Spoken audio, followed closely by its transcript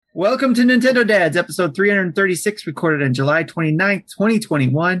Welcome to Nintendo Dads, episode 336, recorded on July 29th,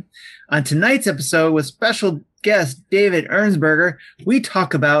 2021. On tonight's episode, with special guest David Ernsberger, we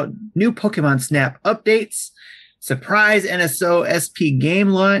talk about new Pokemon Snap updates, surprise NSO SP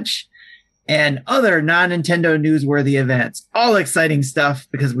game launch, and other non-Nintendo newsworthy events. All exciting stuff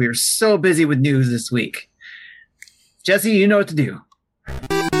because we are so busy with news this week. Jesse, you know what to do.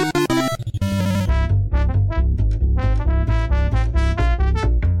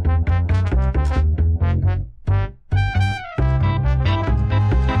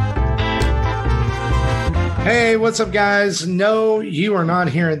 Hey, what's up, guys? No, you are not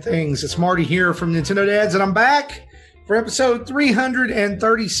hearing things. It's Marty here from Nintendo Dads, and I'm back for episode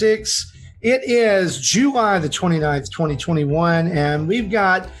 336. It is July the 29th, 2021, and we've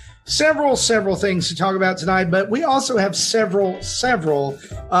got several things to talk about tonight, but we also have several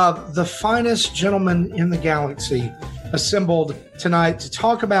of the finest gentlemen in the galaxy assembled tonight to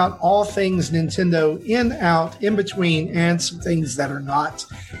talk about all things Nintendo, in, out, in between, and some things that are not.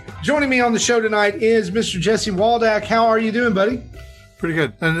 Joining me on the show tonight is Mr. Jesse Waldack. How are you doing, buddy? Pretty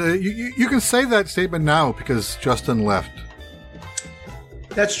good. And you can say that statement now because Justin left.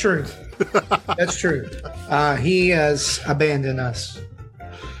 That's true. That's true. He has abandoned us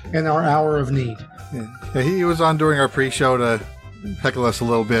in our hour of need. Yeah, he was on during our pre-show to heckle us a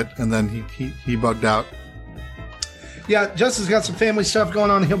little bit, and then he bugged out. Yeah, Justin's got some family stuff going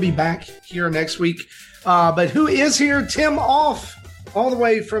on. He'll be back here next week. But who is here? Tim Off, all the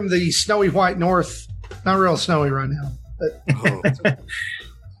way from the snowy white north. Not real snowy right now. But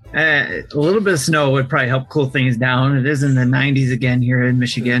A little bit of snow would probably help cool things down. It is in the 90s again here in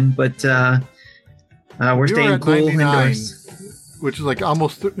Michigan, but we're staying cool indoors. Which is like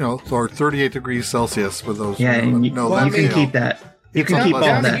almost, or 38 degrees Celsius for those. Yeah, and you can keep that. You can keep all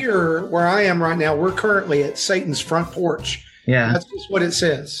down that. Here, where I am right now, we're currently at Satan's front porch. Yeah. That's just what it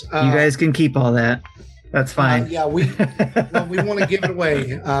says. You guys can keep all that. That's fine. Yeah, we want to give it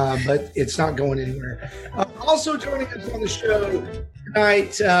away, but it's not going anywhere. Also joining us on the show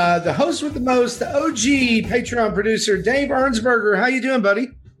tonight, the host with the most, the OG Patreon producer, Dave Ernsberger. How you doing,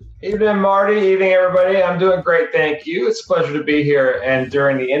 buddy? Evening, Marty. Evening, everybody. I'm doing great, thank you. It's a pleasure to be here. And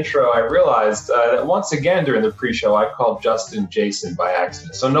during the intro, I realized that once again during the pre-show, I called Justin Jason by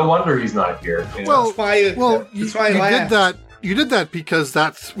accident. So no wonder he's not here. You did that because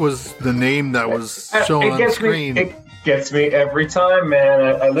that was the name that was shown on the screen. It gets me every time,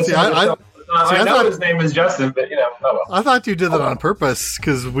 man. I listen to the show. I know his name is Justin, but oh well. I thought you did that on purpose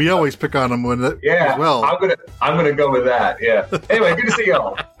because we always pick on him when as well. I'm gonna go with that. Yeah. Anyway, good to see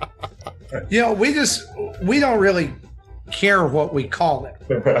y'all. We don't really care what we call it.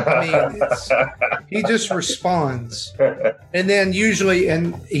 I mean, he just responds, and then usually,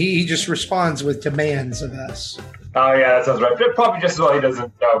 he just responds with demands of us. Oh yeah, that sounds right. Probably just as well he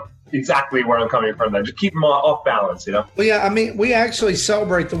doesn't know exactly where I'm coming from. Then just keep him off balance, Well, yeah, I mean, we actually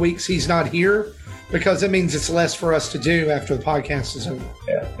celebrate the weeks he's not here because it means it's less for us to do after the podcast is over.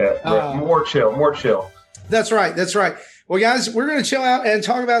 Yeah. More chill. That's right. Well, guys, we're going to chill out and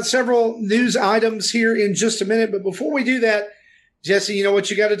talk about several news items here in just a minute. But before we do that, Jesse, you know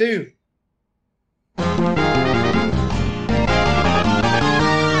what you got to do.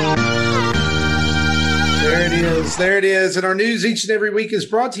 There it is. And our news each and every week is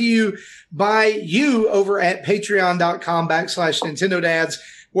brought to you by you over at patreon.com/Nintendo Dads,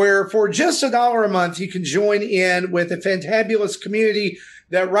 where for just $1 a month, you can join in with a fantabulous community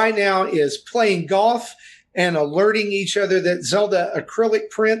that right now is playing golf and alerting each other that Zelda acrylic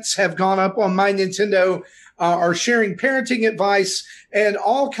prints have gone up on My Nintendo, are sharing parenting advice and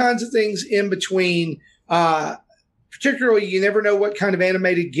all kinds of things in between. Particularly, you never know what kind of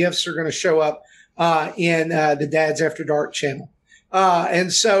animated gifts are going to show up in the Dads After Dark channel.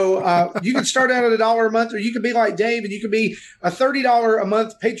 And so you can start out at $1 a month, or you can be like Dave and you can be a $30 a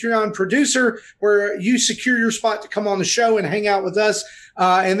month Patreon producer where you secure your spot to come on the show and hang out with us.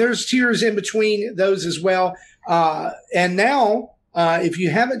 And there's tiers in between those as well. And now, if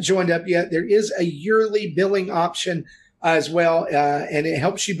you haven't joined up yet, there is a yearly billing option as well. And it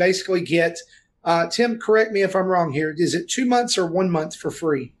helps you basically get, Tim, correct me if I'm wrong here. Is it 2 months or 1 month for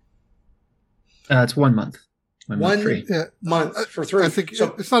free? It's 1 month. One free. Month for free. I think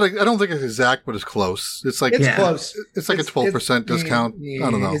it's not. I don't think it's exact, but it's close. It's like close. It's like a 12% discount. Yeah,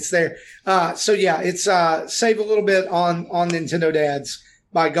 I don't know. It's there. So yeah, it's save a little bit on Nintendo Dads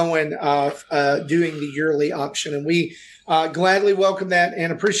by going doing the yearly option, and we gladly welcome that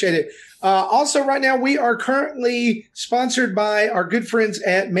and appreciate it. Also, right now we are currently sponsored by our good friends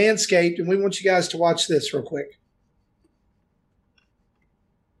at Manscaped, and we want you guys to watch this real quick.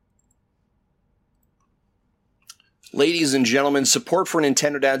 Ladies and gentlemen, support for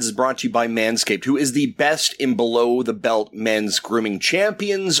Nintendo Dads is brought to you by Manscaped, who is the best in below-the-belt men's grooming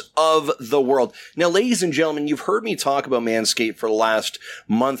champions of the world. Now, ladies and gentlemen, you've heard me talk about Manscaped for the last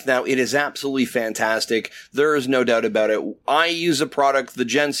month now. It is absolutely fantastic. There is no doubt about it. I use the product. The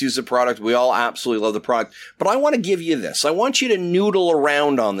gents use the product. We all absolutely love the product. But I want to give you this. I want you to noodle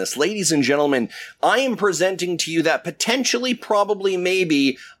around on this. Ladies and gentlemen, I am presenting to you that potentially, probably,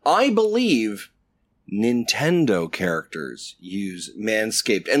 maybe, I believe Nintendo characters use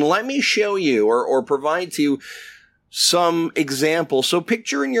Manscaped. And let me show you or provide to you some examples. So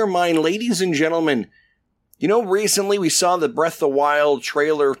picture in your mind, ladies and gentlemen, you know, recently we saw the Breath of the Wild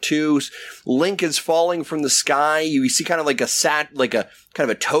trailer 2. Link is falling from the sky. You see kind of like a kind of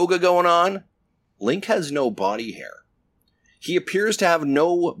a toga going on. Link has no body hair. He appears to have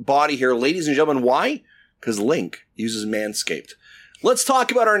no body hair. Ladies and gentlemen, why? Because Link uses Manscaped. Let's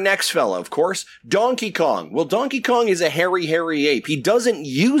talk about our next fella, of course, Donkey Kong. Well, Donkey Kong is a hairy ape. He doesn't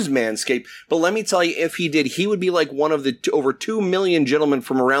use Manscaped, but let me tell you, if he did, he would be like one of the over 2 million gentlemen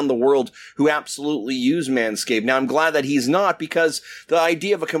from around the world who absolutely use Manscaped. Now, I'm glad that he's not, because the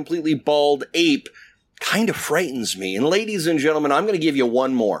idea of a completely bald ape kind of frightens me. And ladies and gentlemen, I'm going to give you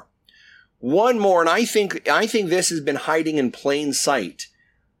one more. One more, and I think this has been hiding in plain sight.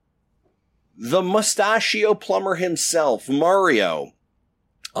 The mustachio plumber himself, Mario.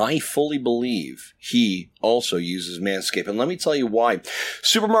 I fully believe he also uses Manscaped. And let me tell you why.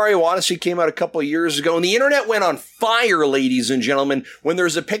 Super Mario Odyssey came out a couple of years ago, and the internet went on fire, ladies and gentlemen, when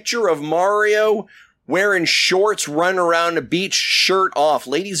there's a picture of Mario wearing shorts, running around a beach, shirt off.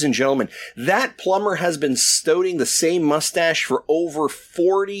 Ladies and gentlemen, that plumber has been stoating the same mustache for over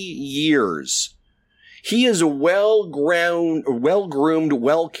 40 years. He is a well-groomed,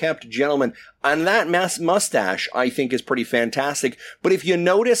 well-kept gentleman. And that mustache, I think, is pretty fantastic. But if you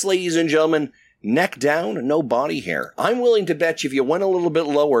notice, ladies and gentlemen, neck down, no body hair. I'm willing to bet you if you went a little bit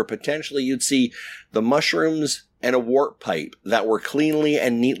lower, potentially you'd see the mushrooms and a wart pipe that were cleanly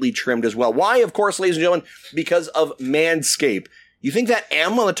and neatly trimmed as well. Why? Of course, ladies and gentlemen, because of Manscaped. You think that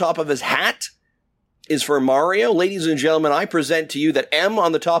M on the top of his hat is for Mario? Ladies and gentlemen, I present to you that M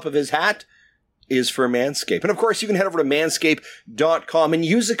on the top of his hat is for Manscaped. And of course, you can head over to manscaped.com and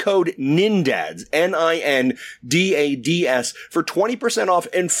use the code NINDADS, NINDADS, for 20% off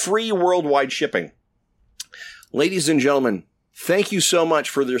and free worldwide shipping. Ladies and gentlemen, thank you so much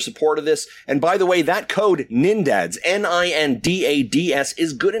for their support of this. And by the way, that code NINDADS, NINDADS,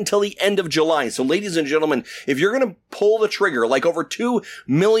 is good until the end of July. So ladies and gentlemen, if you're going to pull the trigger like over 2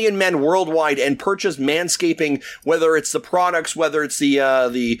 million men worldwide and purchase Manscaping, whether it's the products, whether it's the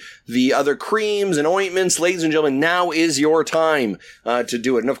other creams and ointments, ladies and gentlemen, now is your time to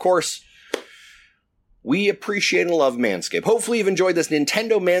do it. And of course, we appreciate and love Manscaped. Hopefully you've enjoyed this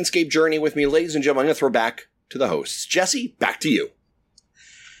Nintendo Manscaped journey with me. Ladies and gentlemen, I'm going to throw back to the hosts. Jesse, back to you.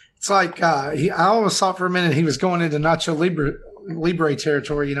 It's like I almost thought for a minute he was going into Nacho Libre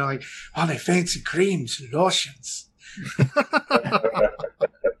territory, you know, like, oh, they fancy creams, lotions.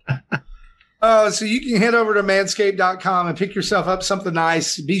 So you can head over to manscaped.com and pick yourself up something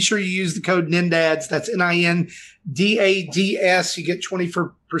nice. Be sure you use the code NINDADS. That's NINDADS. You get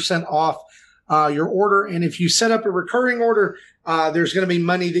 20% off your order. And if you set up a recurring order, there's going to be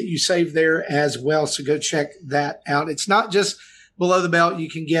money that you save there as well. So go check that out. It's not just below the belt. You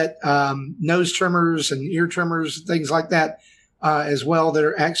can get nose trimmers and ear trimmers, things like that as well. That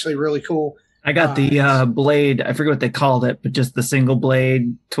are actually really cool. I got the blade. I forget what they called it, but just the single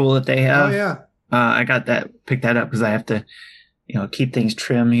blade tool that they have. Oh yeah. I got that, picked that up because I have to, keep things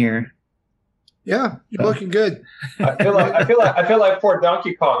trim here. Yeah, you're looking good. I feel like poor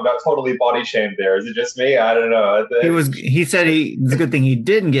Donkey Kong got totally body shamed there. Is it just me? I don't know. He said it's a good thing he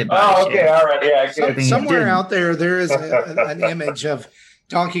didn't get body shamed. Okay, all right, yeah. Somewhere out there is an image of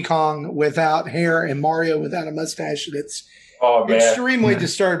Donkey Kong without hair and Mario without a mustache, and it's extremely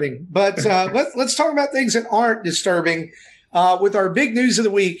disturbing. But let's talk about things that aren't disturbing. With our big news of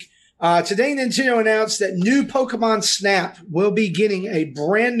the week. Today, Nintendo announced that new Pokemon Snap will be getting a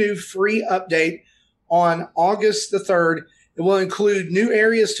brand new free update on August the 3rd. It will include new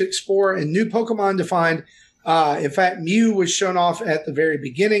areas to explore and new Pokemon to find. In fact, Mew was shown off at the very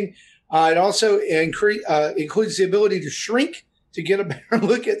beginning. It also includes the ability to shrink to get a better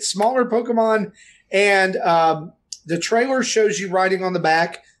look at smaller Pokemon. And the trailer shows you riding on the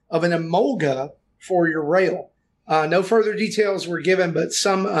back of an Emolga for your rail. No further details were given, but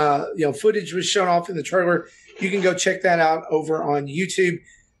some footage was shown off in the trailer. You can go check that out over on YouTube.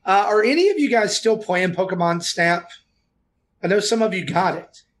 Are any of you guys still playing Pokemon Snap? I know some of you got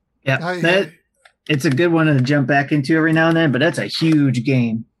it. Yeah, it's a good one to jump back into every now and then, but that's a huge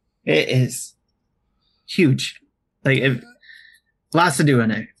game. It is huge. Lots to do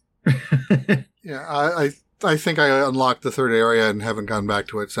in it. Yeah, I think I unlocked the third area and haven't gone back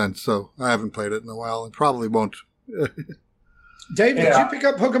to it since, so I haven't played it in a while and probably won't. Dave, did you pick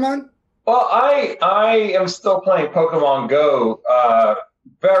up Pokemon? Well, I am still playing Pokemon Go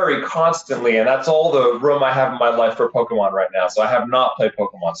very constantly, and that's all the room I have in my life for Pokemon right now. So I have not played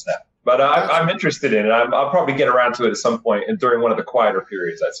Pokemon Snap, but I'm interested in it. I'll probably get around to it at some point and during one of the quieter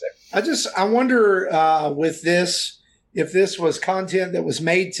periods, I'd say. I wonder with this, if this was content that was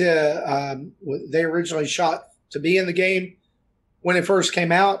made to, they originally shot to be in the game when it first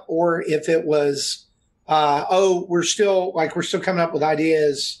came out, or if it was, we're still coming up with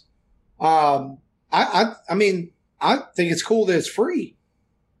ideas. I mean, I think it's cool that it's free.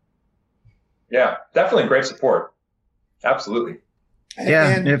 Yeah, definitely great support. Absolutely.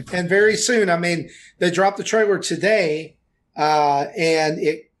 And very soon, I mean, they dropped the trailer today, and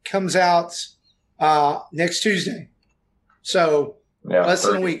it comes out next Tuesday. So less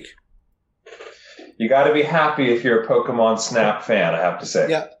than a week. You got to be happy if you're a Pokemon Snap fan, I have to say.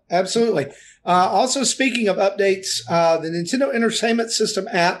 Yeah, absolutely. Also, speaking of updates, the Nintendo Entertainment System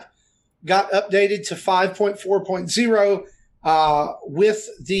app got updated to 5.4.0 with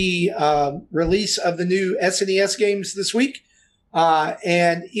the release of the new SNES games this week.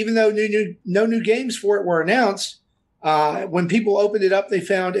 And even though no new games for it were announced, when people opened it up, they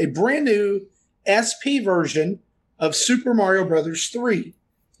found a brand new SP version of Super Mario Brothers 3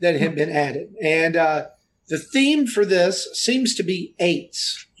 that had been added. And the theme for this seems to be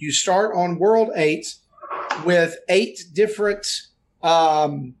 8s. You start on World 8 with 8 different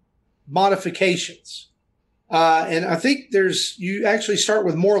modifications. And I think you actually start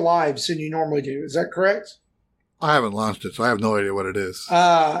with more lives than you normally do. Is that correct? I haven't launched it, so I have no idea what it is.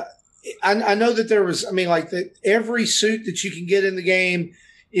 I know that there was, every suit that you can get in the game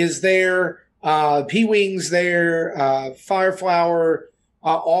is there. P-Wing's there, Fireflower,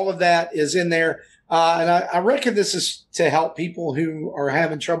 all of that is in there. And I reckon this is to help people who are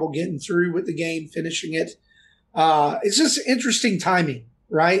having trouble getting through with the game, finishing it. It's just interesting timing,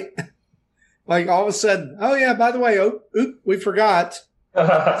 right? Like all of a sudden, oh yeah, by the way, we forgot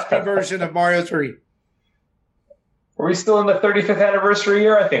the version of Mario 3. Are we still in the 35th anniversary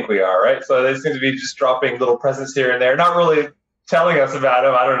year? I think we are, right? So they seem to be just dropping little presents here and there, not really telling us about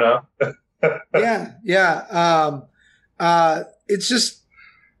them. I don't know. Yeah. It's just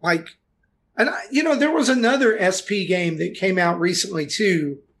like, and there was another SP game that came out recently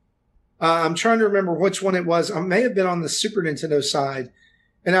too. I'm trying to remember which one it was. It may have been on the Super Nintendo side,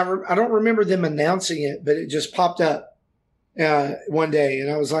 and I don't remember them announcing it, but it just popped up one day,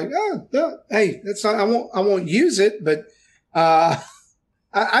 and I was like, oh, no, hey, that's not. I won't use it, but I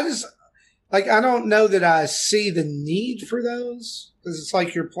just like I don't know that I see the need for those because it's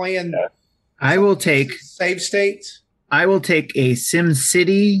like you're playing. I will take save states. I will take a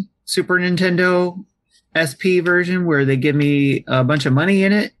SimCity Super Nintendo SP version where they give me a bunch of money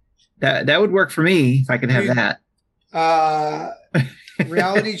in it. That would work for me if I could have that.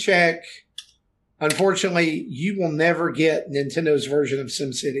 Reality check. Unfortunately, you will never get Nintendo's version of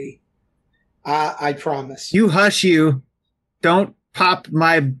SimCity. I promise. You hush you. Don't pop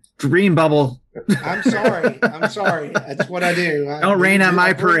my dream bubble. I'm sorry. That's what I do. Don't rain on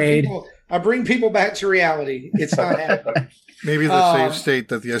my parade. I bring people back to reality. It's not happening. Maybe the save state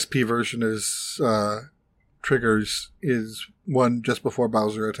that the SP version is triggers is one just before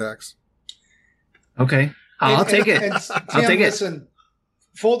Bowser attacks. Okay. I'll take it. I'll take it. Listen,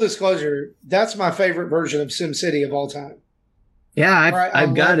 full disclosure, that's my favorite version of SimCity of all time. Yeah,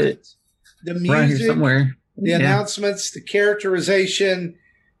 I've got it. The music, right here somewhere. The announcements, the characterization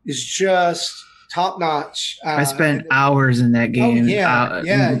is just top notch. I spent hours in that game.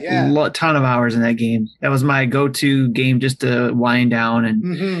 A ton of hours in that game. That was my go-to game just to wind down.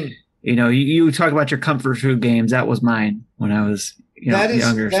 And, you talk about your comfort food games. That was mine when I was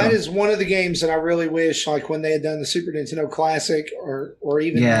younger. That is one of the games that I really wish, like when they had done the Super Nintendo Classic or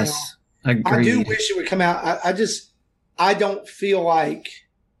even now. Agreed. I do wish it would come out. I don't feel like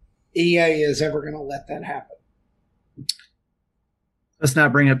EA is ever going to let that happen. Let's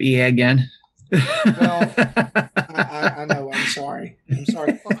not bring up EA again. Well, I know. I'm sorry.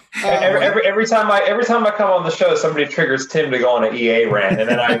 Every time I come on the show, somebody triggers Tim to go on an EA rant, and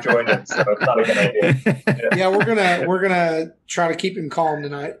then I join him. So it's not a good idea. Yeah, we're gonna try to keep him calm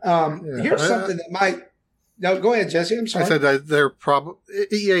tonight. Here's something that might. No, go ahead, Jesse. I'm sorry. I said that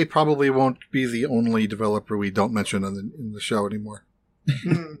EA probably won't be the only developer we don't mention in the show anymore.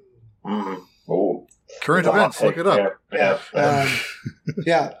 Oh, current events. Look it up.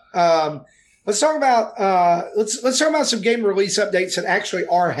 Let's talk about let's talk about some game release updates that actually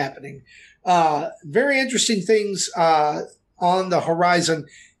are happening. Very interesting things on the horizon.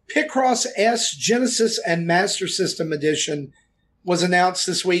 Picross S Genesis and Master System Edition was announced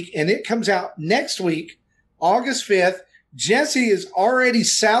this week, and it comes out next week, August 5th. Jesse is already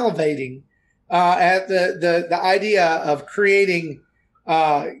salivating at the idea of creating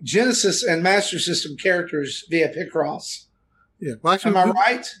Genesis and Master System characters via Picross. Yeah, well, actually, am I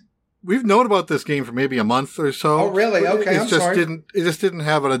right? We've known about this game for maybe a month or so. Oh, really? Okay, I'm sorry. It just didn't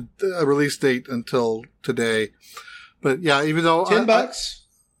have a release date until today. But yeah, even though $10,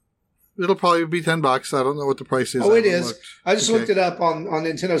 it'll probably be $10. I don't know what the price is. Oh, it is. I just looked it up on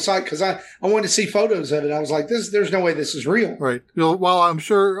Nintendo's site because I wanted to see photos of it. I was like, there's no way this is real. Right. Well, I'm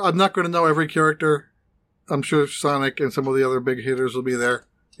sure I'm not going to know every character. I'm sure Sonic and some of the other big hitters will be there,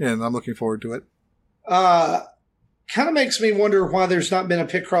 and I'm looking forward to it. Kind of makes me wonder why there's not been a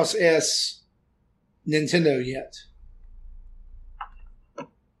Picross S Nintendo yet.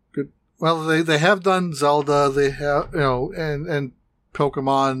 Good. Well, they have done Zelda. They have and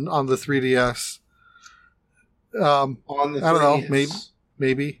Pokemon on the 3DS. On the 3DS. I don't know.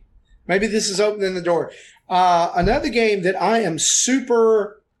 Maybe this is opening the door. Another game that I am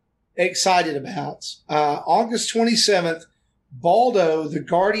super excited about. August 27th, Baldo, the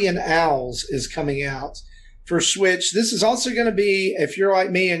Guardian Owls is coming out for Switch. This is also going to be, if you're like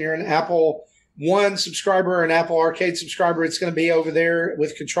me and you're an Apple One subscriber or an Apple Arcade subscriber, it's going to be over there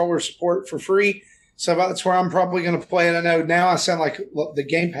with controller support for free. So that's where I'm probably going to play it. I know now I sound like the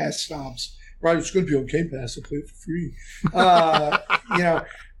Game Pass snobs. Right, it's going to be on Game Pass. I'll play it for free.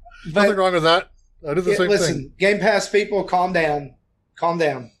 Nothing wrong with that. I do the same thing. Game Pass people, calm down. Calm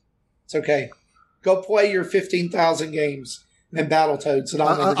down. It's okay. Go play your 15,000 games and Battletoads.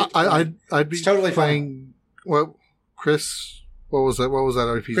 And I'd be totally playing. Well, Chris, what was that? What was that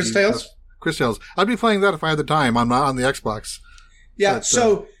RPG? Chris Tales? Chris Tales. I'd be playing that if I had the time. I'm not on the Xbox. Yeah,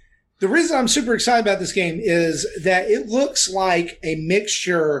 so the reason I'm super excited about this game is that it looks like a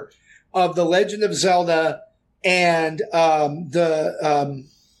mixture of The Legend of Zelda and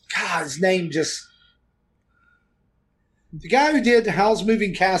his name just... The guy who did Howl's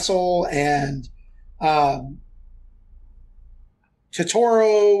Moving Castle and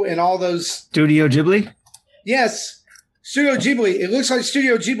Totoro and all those... Studio Ghibli? Yes. Studio Ghibli. It looks like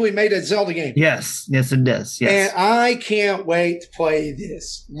Studio Ghibli made a Zelda game. Yes, it does. Yes. And I can't wait to play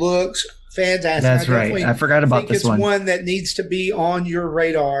this. Looks fantastic. That's right. I forgot about this one. It's one that needs to be on your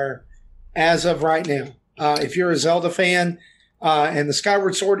radar as of right now. If you're a Zelda fan and the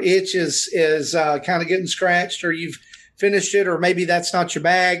Skyward Sword itch is kind of getting scratched, or you've finished it, or maybe that's not your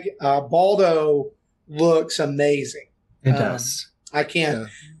bag, Baldo looks amazing. It does. I can't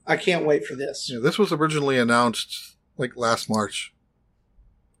wait for this. Yeah, this was originally announced like last March.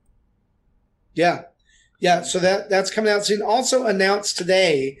 Yeah. So that's coming out soon. Also announced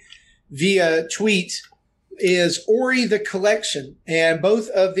today via tweet is Ori the Collection, and both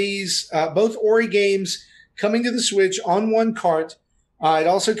of these, both Ori games coming to the Switch on one cart. It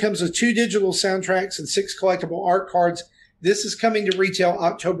also comes with 2 digital soundtracks and 6 collectible art cards. This is coming to retail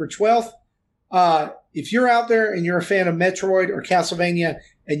October 12th. If you're out there and you're a fan of Metroid or Castlevania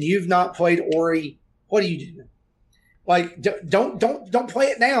and you've not played Ori, what are you doing? Like, don't play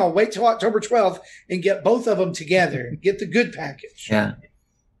it now. Wait till October 12th and get both of them together. Get the good package. Yeah.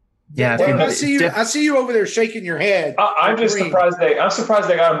 I see you over there shaking your head. I'm just surprised they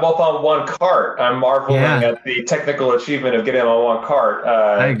got them both on one cart. I'm marveling at the technical achievement of getting them on one cart.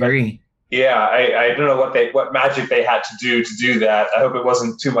 I agree. I don't know what magic they had to do that. I hope it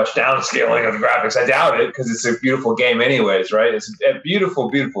wasn't too much downscaling of the graphics. I doubt it, because it's a beautiful game anyways, right? It's a beautiful,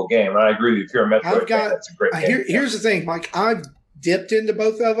 beautiful game. And I agree with you. If you're a Metroid fan, that's a great game. Here's the thing, Mike. I've dipped into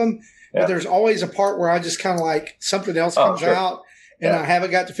both of them, but there's always a part where I just kind of like something else comes out, and I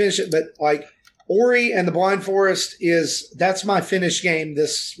haven't got to finish it. But like Ori and the Blind Forest that's my finish game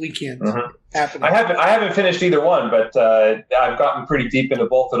this weekend. Mm-hmm. I haven't finished either one, but I've gotten pretty deep into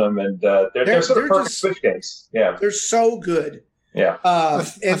both of them, and they're sort of perfect Switch games. Yeah, they're so good. Yeah, I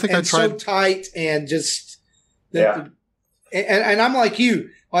think I tried. So tight and just and I'm like you,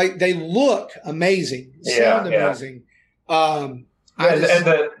 like they look amazing, sound amazing. And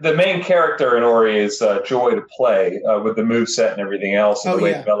the main character in Ori is joy to play with the moveset and everything else, and the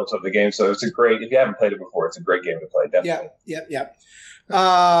way it develops of the game. So it's a great. If you haven't played it before, it's a great game to play. Definitely. Yeah.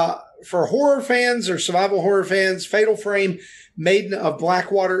 For horror fans or survival horror fans, Fatal Frame Maiden of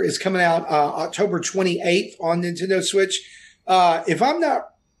Blackwater is coming out October 28th on Nintendo Switch. If I'm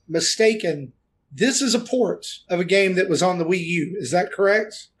not mistaken, this is a port of a game that was on the Wii U. Is that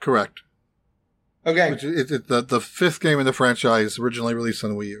correct? Correct. Okay. It's the 5th game in the franchise, originally released on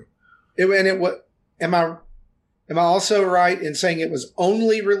the Wii U. Am Am I also right in saying it was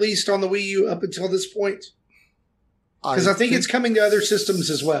only released on the Wii U up until this point? Because I think it's coming to other systems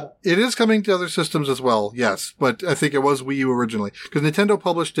as well. It is coming to other systems as well, yes. But I think it was Wii U originally. Because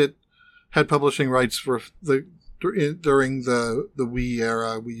Nintendo had publishing rights for during the Wii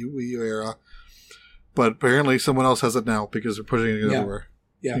era, Wii U era. But apparently someone else has it now because they're pushing it everywhere.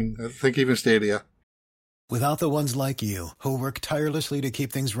 Yeah. I think even Stadia. Without the ones like you, who work tirelessly to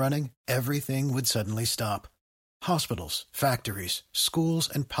keep things running, everything would suddenly stop. Hospitals, factories, schools,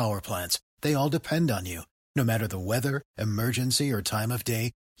 and power plants, they all depend on you. No matter the weather, emergency, or time of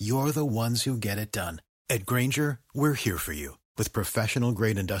day, you're the ones who get it done. At Grainger, we're here for you with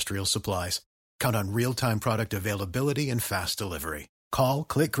professional-grade industrial supplies. Count on real-time product availability and fast delivery. Call,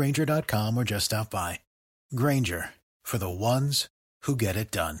 clickgrainger.com, or just stop by. Grainger, for the ones who get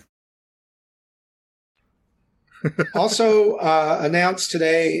it done. Also announced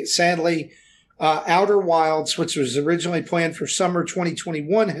today, sadly, Outer Wilds, which was originally planned for summer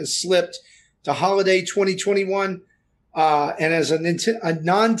 2021, has slipped to holiday 2021. And as a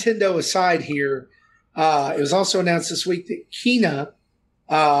non-Nintendo aside here, it was also announced this week that Kena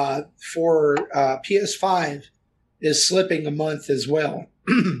for PS5 is slipping a month as well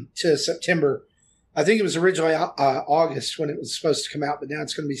to September. I think it was originally August when it was supposed to come out, but now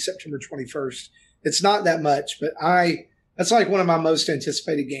it's going to be September 21st. It's not that much, but that's like one of my most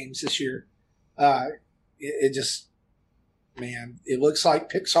anticipated games this year. It just, man, it looks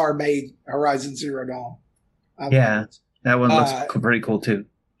like Pixar made Horizon Zero Dawn. Yeah, that one looks pretty cool too.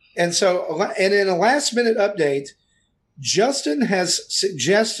 And so, and in a last minute update, Justin has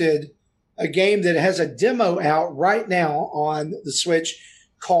suggested a game that has a demo out right now on the Switch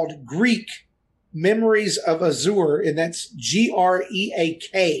called Greek Memories of Azure, and that's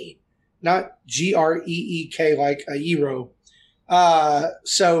Greak, not Greek like a euro.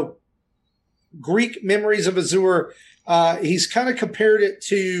 So Greek Memories of Azure, he's kind of compared it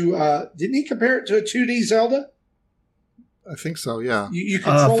to, didn't he compare it to a 2D Zelda? I think so, yeah. You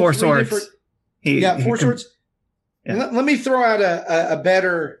control Four Swords. Four Swords. Yeah. Let me throw out a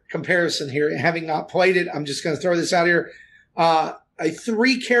better comparison here. Having not played it, I'm just going to throw this out here.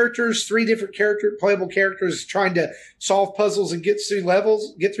 Three different playable characters trying to solve puzzles and get through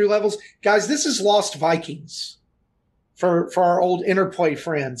levels. Guys, this is Lost Vikings for our old Interplay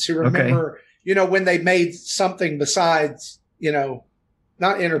friends who remember, when they made something besides,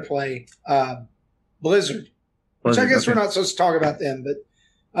 not Interplay, Blizzard. Which I guess we're not supposed to talk about them, but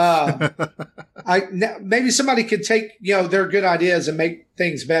maybe somebody could take their good ideas and make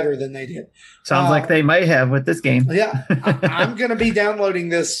things better than they did. Sounds like they might have with this game. Yeah, I'm going to be downloading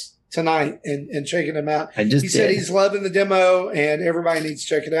this tonight and checking them out. He said he's loving the demo and everybody needs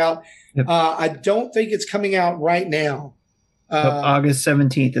to check it out. Yep. I don't think it's coming out right now. August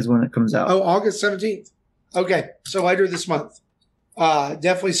 17th is when it comes out. Oh, August 17th. Okay, so later this month.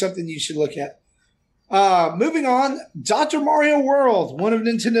 Definitely something you should look at. Moving on, Dr. Mario World, one of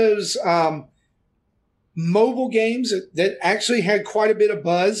Nintendo's mobile games that actually had quite a bit of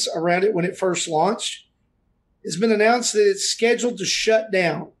buzz around it when it first launched, has been announced that it's scheduled to shut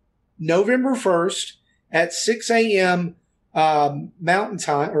down November 1st at 6 a.m. Mountain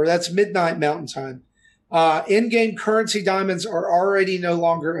Time, or that's midnight Mountain Time. In-game currency diamonds are already no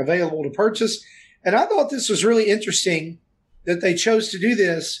longer available to purchase. And I thought this was really interesting that they chose to do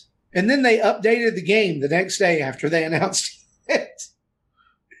this. And then they updated the game the next day after they announced it.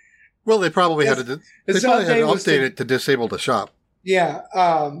 Well, they probably had to update it to disable the shop. Yeah.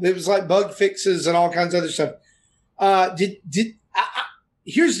 It was like bug fixes and all kinds of other stuff.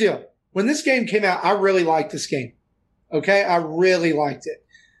 Here's the deal. When this game came out, I really liked this game. Okay. I really liked it.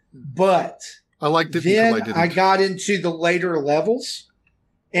 But I liked it then until I didn't. I got into the later levels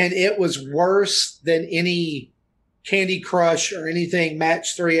and it was worse than any Candy Crush or anything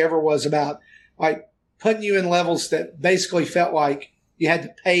Match 3 ever was about, like putting you in levels that basically felt like you had to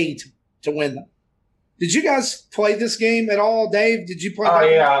pay to win them. Did you guys play this game at all, Dave? Did you play? Oh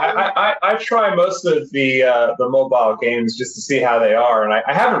yeah, I try most of the mobile games just to see how they are, and I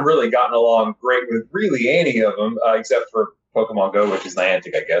haven't really gotten along great with really any of them except for Pokemon Go, which is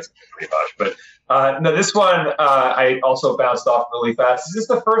Niantic, I guess, pretty much. But no, this one I also bounced off really fast. Is this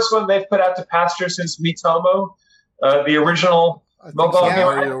the first one they've put out to pasture since Miitomo? The original mobile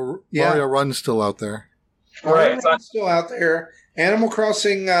game. Mario Run's still out there. Right. Still out there. Animal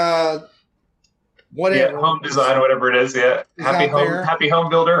Crossing, whatever. Yeah, Home Design, whatever it is. Yeah. Happy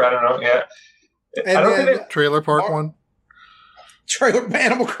Home Builder. I don't know. Yeah. And I don't think Trailer Park one.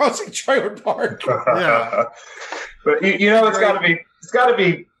 Animal Crossing Trailer Park. Yeah. But it's got to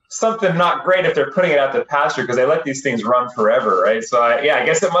be something not great if they're putting it out to pasture because they let these things run forever, right? So I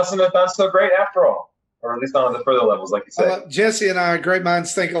guess it mustn't have done so great after all. or at least not on the further levels, like you said. Jesse and I, great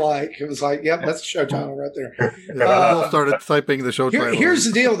minds think alike. It was like, yep, that's the show title right there. Bill started typing the show title. Here's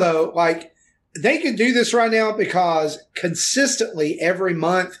the deal, though. Like, they could do this right now because consistently every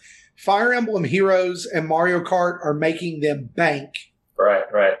month, Fire Emblem Heroes and Mario Kart are making them bank.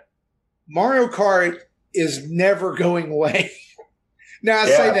 Right. Mario Kart is never going away. Now, I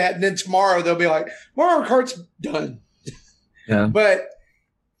say that, and then tomorrow they'll be like, Mario Kart's done. Yeah. But,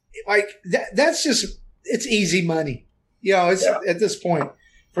 like, that's just, it's easy money. You know, it's at this point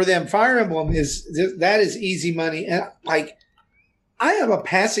for them. Fire Emblem that is easy money. And, like, I have a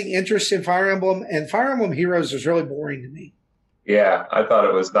passing interest in Fire Emblem, and Fire Emblem Heroes is really boring to me. Yeah, I thought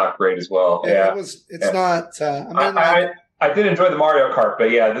it was not great as well. It's not. I did enjoy the Mario Kart, but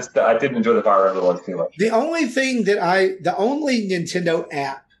I didn't enjoy the Fire Emblem one too much. The only Nintendo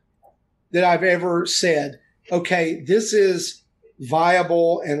app that I've ever said, okay, this is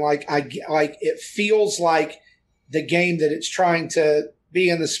viable, and it feels like the game that it's trying to be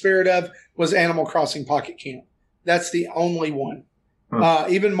in the spirit of, was Animal Crossing Pocket Camp. That's the only one.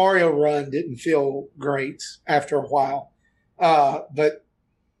 Even Mario Run didn't feel great after a while. But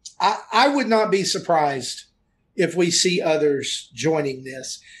I would not be surprised if we see others joining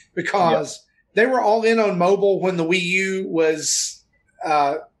this, because they were all in on mobile when the Wii U was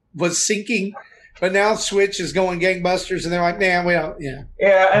sinking, but now Switch is going gangbusters, and they're like, nah, we don't.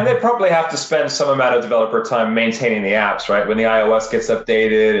 Yeah, and they probably have to spend some amount of developer time maintaining the apps, right? When the iOS gets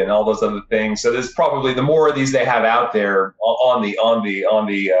updated and all those other things. So there's probably, the more of these they have out there on the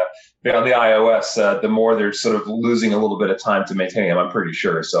iOS, the more they're sort of losing a little bit of time to maintain them, I'm pretty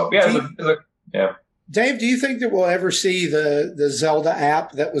sure. So yeah. Dave, do you think that we'll ever see the Zelda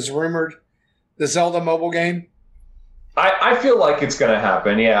app that was rumored, the Zelda mobile game? I feel like it's going to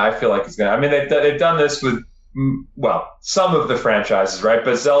happen. Yeah, I feel like it's going to. I mean, they've done this with, some of the franchises, right?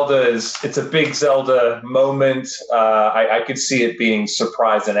 But it's a big Zelda moment. I could see it being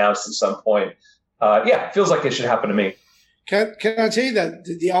surprise announced at some point. It feels like it should happen to me. Can I tell you that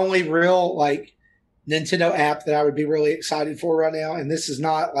the only real Nintendo app that I would be really excited for right now, and this is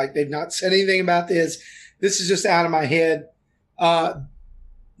not they've not said anything about this. This is just out of my head.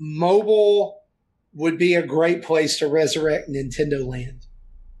 Mobile would be a great place to resurrect Nintendo Land.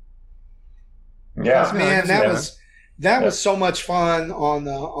 Yeah, man, that was so much fun on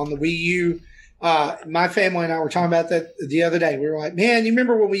the Wii U. My family and I were talking about that the other day. We were like, man, you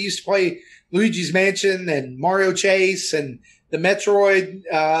remember when we used to play Luigi's Mansion and Mario Chase and the Metroid,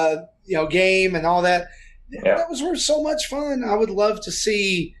 game and all that? Yeah. That was so much fun. I would love to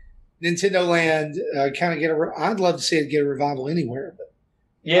see Nintendo Land I'd love to see it get a revival anywhere. But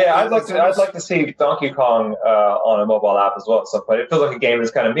I'd like to see Donkey Kong on a mobile app as well at some point. It feels like a game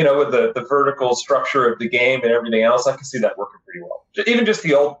that's kind of, with the vertical structure of the game and everything else. I can see that working pretty well. Even just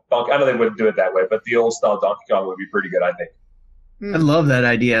the old Donkey, I know they wouldn't do it that way, but the old style Donkey Kong would be pretty good, I think. I love that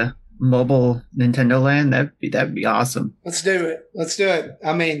idea. Mobile Nintendo Land, that'd be awesome. Let's do it.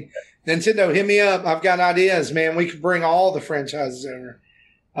 I mean, Nintendo, hit me up. I've got ideas, man. We could bring all the franchises over.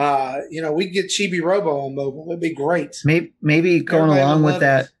 We could get Chibi Robo on mobile. It'd be great. Maybe going along with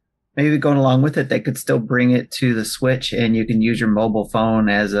that, they could still bring it to the Switch, and you can use your mobile phone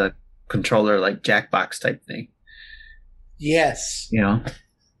as a controller, like Jackbox type thing. Yes.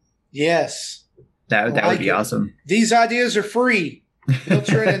 Yes. That would be awesome. These ideas are free.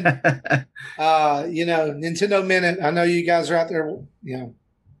 Filter in, Nintendo Minute. I know you guys are out there,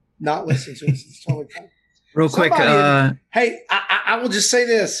 not listening to us. It's totally fine. Real quick. Hey, I will just say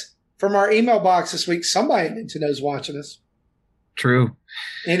this from our email box this week. Somebody at Nintendo's watching us. True.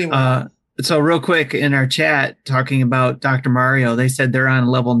 Anyway. So real quick, in our chat talking about Dr. Mario, they said they're on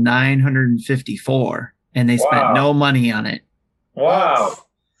level 954 and they spent no money on it. Wow.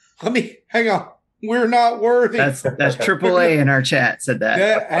 Hang on. We're not worthy. That's AAA in our chat said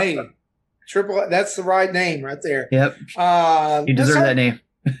that. Hey, AAA. That's the right name right there. Yep. You deserve that name.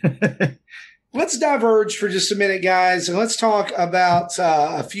 Let's diverge for just a minute, guys, and let's talk about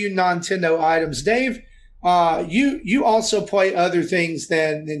a few Nintendo items. Dave, you also play other things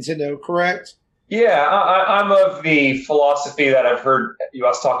than Nintendo, correct? Yeah, I'm of the philosophy that I've heard you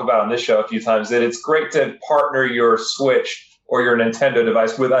guys talk about on this show a few times, that it's great to partner your Switch or your Nintendo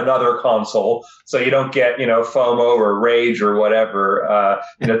device with another console, so you don't get FOMO or rage or whatever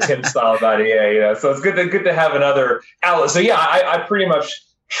Tim style about EA. So it's good to have another outlet. So yeah, I pretty much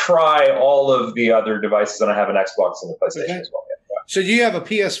try all of the other devices, and I have an Xbox and a PlayStation as well. Yeah. So do you have a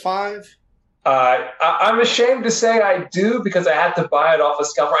PS5? I'm ashamed to say I do, because I had to buy it off a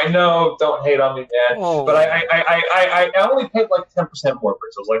scalper. I know, don't hate on me, man. Oh. But I only paid like 10% more for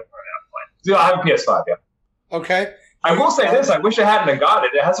it, so I was like, fine. I have a PS5, yeah. Okay. I will say this: I wish I hadn't got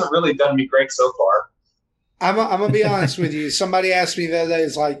it. It hasn't really done me great so far. I'm gonna be honest with you. Somebody asked me the other day,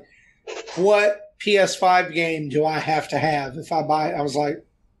 "Is like, what PS5 game do I have to have if I buy it?" I was like,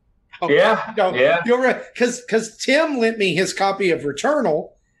 "Oh, Yeah, no, yeah. you're right." Because Tim lent me his copy of Returnal,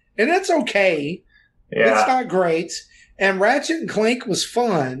 and it's okay. Yeah. It's not great. And Ratchet and Clank was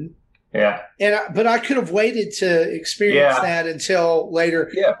fun. Yeah. But I could have waited to experience that until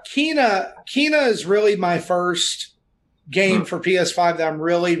later. Yeah. Kena is really my first game for PS5 that I'm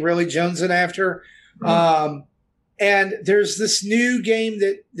really, really jonesing after. And there's this new game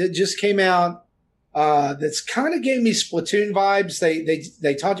that just came out that's kind of gave me Splatoon vibes.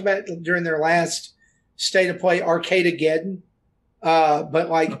 They talked about it during their last State of Play, Arcadegeddon. But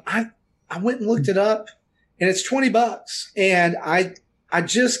like I went and looked it up, and it's $20, and I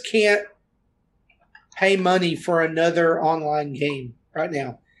just can't pay money for another online game right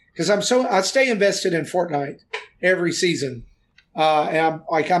now because I stay invested in Fortnite every season, and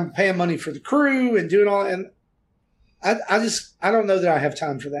I'm paying money for the crew and doing all, and I don't know that I have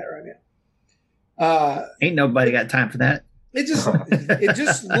time for that right now. Ain't nobody got time for that. It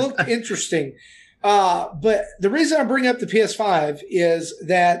just looked interesting. But the reason I bring up the PS5 is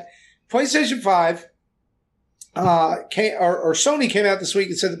that PlayStation 5 Sony came out this week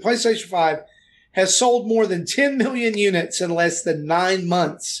and said the PlayStation 5 has sold more than 10 million units in less than 9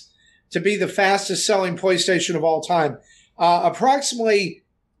 months to be the fastest selling PlayStation of all time. Approximately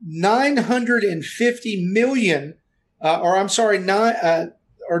 950 million,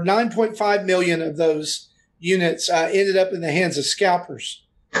 9.5 million of those units ended up in the hands of scalpers.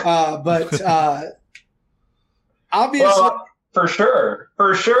 But obviously, well, for sure,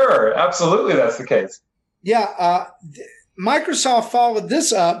 absolutely, that's the case. Yeah, Microsoft followed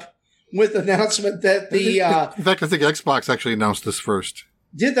this up with the announcement that in fact, I think Xbox actually announced this first.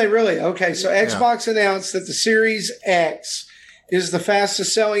 Did they really? Okay, so Xbox announced that the Series X is the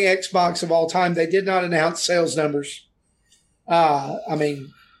fastest selling Xbox of all time. They did not announce sales numbers. I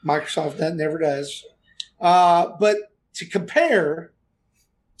mean, Microsoft never does. But to compare,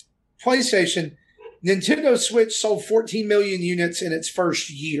 PlayStation, Nintendo Switch sold 14 million units in its first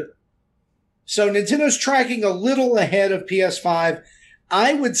year. So Nintendo's tracking a little ahead of PS5.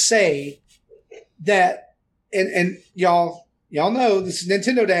 I would say that, and y'all know this is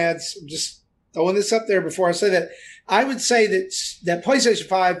Nintendo Dads. I'm just throwing this up there before I say that. I would say that PlayStation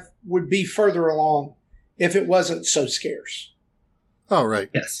 5 would be further along if it wasn't so scarce. Oh, right.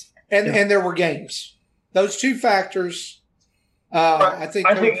 Yes. And there were games. Those two factors, I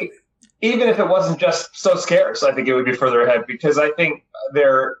think even if it wasn't just so scarce, I think it would be further ahead because I think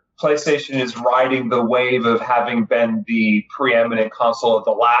their PlayStation is riding the wave of having been the preeminent console of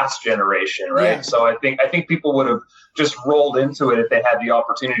the last generation, right? Yeah. So I think people would have just rolled into it if they had the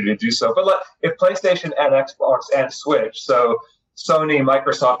opportunity to do so. But if PlayStation and Xbox and Switch, so Sony,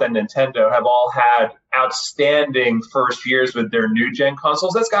 Microsoft, and Nintendo have all had outstanding first years with their new gen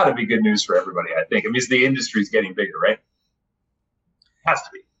consoles, that's got to be good news for everybody, I think. I mean, the industry's getting bigger, right? Has to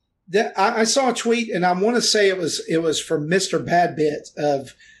be. I saw a tweet, and I want to say it was from Mr. Badbit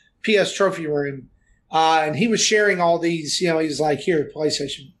of PS Trophy Room, and he was sharing all these. He's like, "Here,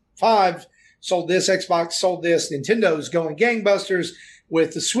 PlayStation 5 sold this, Xbox sold this, Nintendo's going gangbusters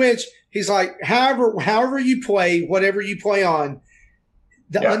with the Switch." He's like, "However you play, whatever you play on,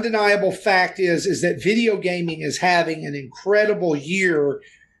 the undeniable fact is that video gaming is having an incredible year."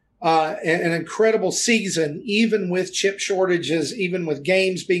 An incredible season, even with chip shortages, even with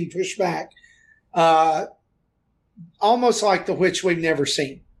games being pushed back, almost like the which we've never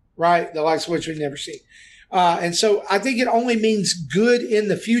seen, right? The likes of which we've never seen. And so I think it only means good in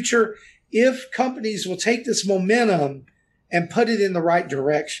the future if companies will take this momentum and put it in the right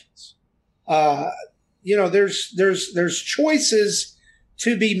directions. There's choices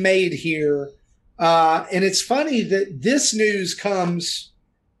to be made here. And it's funny that this news comes.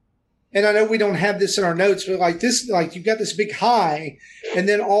 And I know we don't have this in our notes, but you've got this big high, and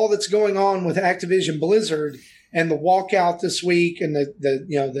then all that's going on with Activision Blizzard and the walkout this week, and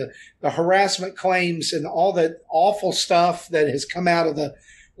the harassment claims and all that awful stuff that has come out of the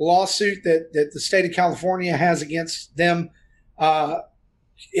lawsuit that the state of California has against them.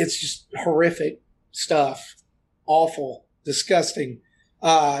 It's just horrific stuff, awful, disgusting,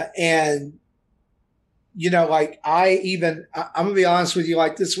 and. I'm gonna be honest with you.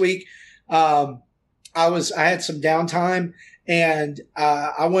 Like this week, I had some downtime, and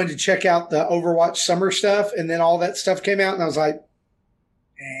I wanted to check out the Overwatch summer stuff, and then all that stuff came out, and I was like,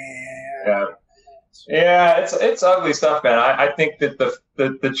 yeah, it's ugly stuff, man. I think that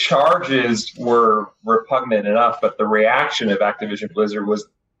the charges were repugnant enough, but the reaction of Activision Blizzard was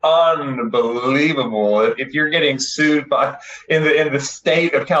unbelievable. If you're getting sued by in the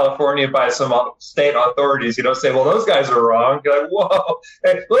state of California by some state authorities, you don't say, well, those guys are wrong. You're like, whoa,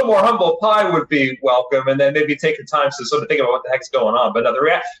 a little more humble pie would be welcome, and then maybe taking time to sort of think about what the heck's going on. But no,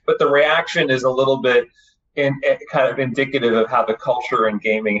 the reaction is a little bit kind of indicative of how the culture in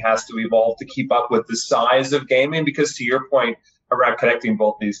gaming has to evolve to keep up with the size of gaming, because to your point around connecting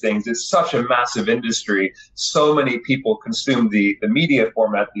both these things, it's such a massive industry. So many people consume the media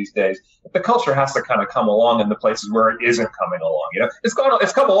format these days. The culture has to kind of come along in the places where it isn't coming along. It's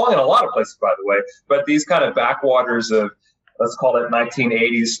come along in a lot of places, by the way, but these kind of backwaters of, let's call it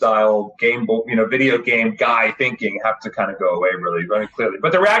 1980s style video game guy thinking have to kind of go away really, really clearly.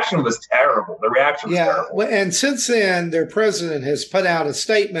 But the reaction was terrible. Terrible. And since then, their president has put out a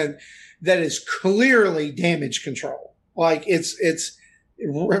statement that is clearly damage control. Like it's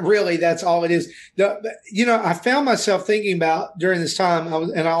really, that's all it is. I found myself thinking about during this time,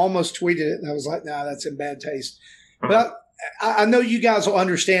 I almost tweeted it, and I was like, "No, that's in bad taste." But I know you guys will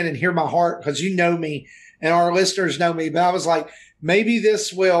understand and hear my heart because you know me and our listeners know me. But I was like, maybe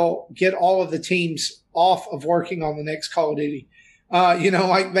this will get all of the teams off of working on the next Call of Duty.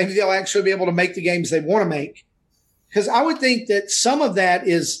 Like maybe they'll actually be able to make the games they want to make. Because I would think that some of that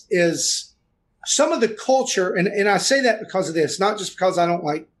is some of the culture, and I say that because of this, not just because I don't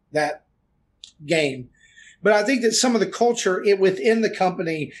like that game, but I think that some of the culture within the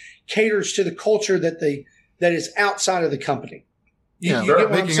company caters to the culture that is outside of the company. You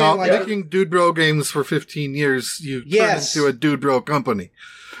get what I'm saying? Making Dude Bro games for 15 years, you turn into a Dude Bro company.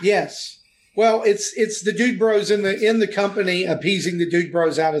 Yes. Well, it's the Dude Bros in the company appeasing the Dude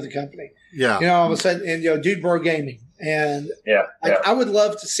Bros out of the company. Yeah. All of a sudden, and Dude Bro Gaming, and I would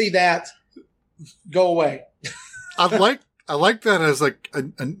love to see that go away. I like that as like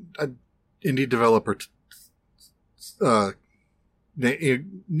an indie developer.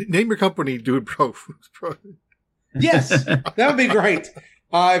 Name your company, Dude Bro. Yes, that would be great.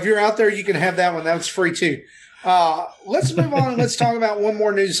 If you're out there, you can have that one. That's free too. Let's move on and let's talk about one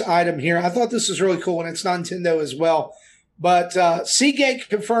more news item here. I thought this was really cool, and it's Nintendo as well. But Seagate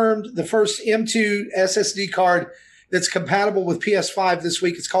confirmed the first M2 SSD card that's compatible with PS5 this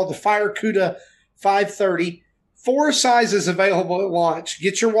week. It's called the FireCuda 530. 4 sizes available at launch.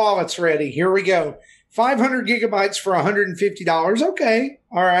 Get your wallets ready. Here we go. 500 gigabytes for $150. Okay.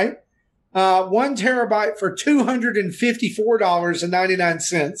 All right. 1 terabyte for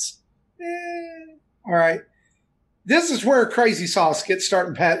 $254.99. All right. This is where crazy sauce gets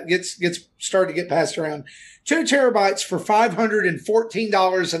started to get passed around. 2 terabytes for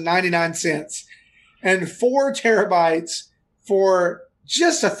 $514.99. And 4 terabytes for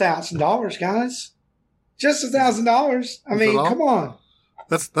just $1,000, guys. Just $1,000. I mean, come on.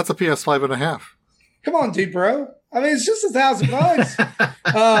 That's a PS5 and a half. Come on, dude, bro. I mean, it's just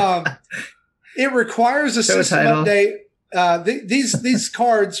 $1,000. It requires a system update. These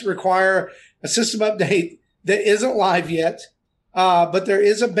cards require a system update that isn't live yet, but there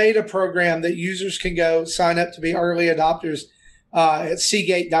is a beta program that users can go sign up to be early adopters at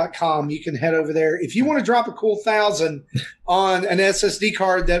Seagate.com. You can head over there. If you want to drop a cool $1,000 on an SSD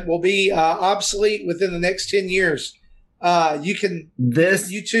card that will be obsolete within the next 10 years, you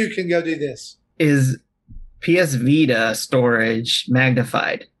too can go do this. Is PS Vita storage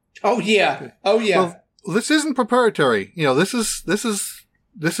magnified? Oh yeah. Well, this isn't proprietary. This is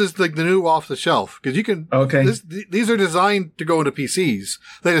like the new off the shelf because you can. Okay. These are designed to go into PCs.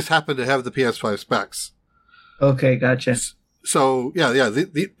 They just happen to have the PS5 specs. Okay, gotcha. So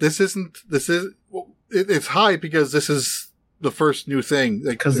it's high because this is the first new thing.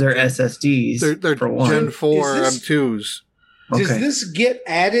 Because they're SSDs. They're Gen 4 M2s. Does this get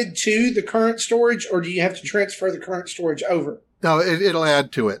added to the current storage, or do you have to transfer the current storage over? No, it'll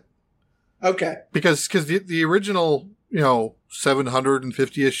add to it. Okay. Because the original,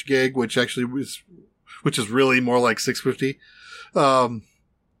 750-ish gig, which is really more like 650,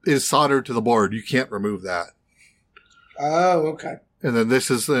 is soldered to the board. You can't remove that. Oh, okay. And then this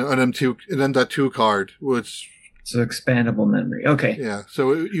is an M2, an M.2 card, which... It's an expandable memory. Okay. Yeah. So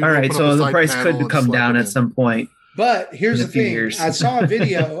all right. So the price could come down at some point. But here's the thing. I saw a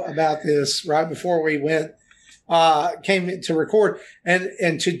video about this right before we came to record.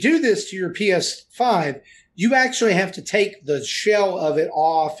 And to do this to your PS5, you actually have to take the shell of it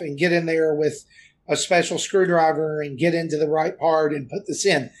off and get in there with a special screwdriver and get into the right part and put this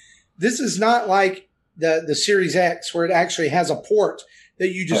in. This is not like the Series X where it actually has a port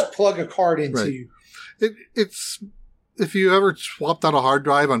that you just plug a card into. Right. It's if you ever swapped out a hard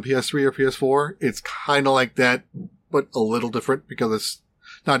drive on PS3 or PS4, it's kind of like that, but a little different because it's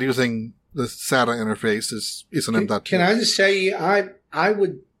not using the SATA interface. It's an M.2. Can I just say, I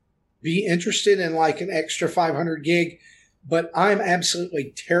would be interested in like an extra 500 gig, but I'm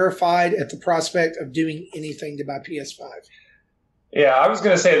absolutely terrified at the prospect of doing anything to my PS5. Yeah, I was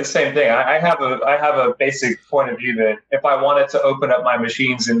going to say the same thing. I have a basic point of view that if I wanted to open up my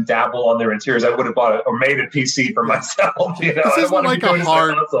machines and dabble on their interiors, I would have bought or made a PC for myself. You know, This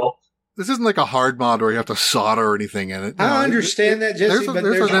isn't like a hard mod where you have to solder or anything in it. I understand that, Jesse, but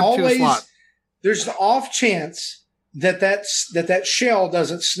there's always there's the off chance that shell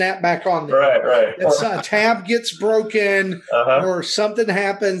doesn't snap back on there. Right. A tab gets broken or something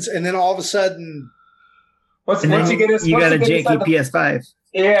happens, and then all of a sudden. Once you got a janky PS5.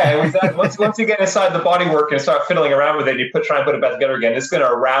 Yeah, exactly. Once you get inside the bodywork and start fiddling around with it, you try and put it back together again, it's going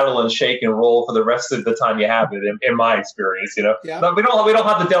to rattle and shake and roll for the rest of the time you have it. In my experience, you know, no, we don't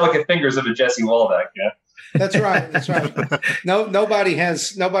have the delicate fingers of a Jesse Waldeck. Yeah, that's right. No, nobody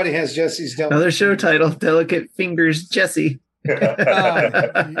has Jesse's delicate. Another show title: Delicate Fingers, Jesse. You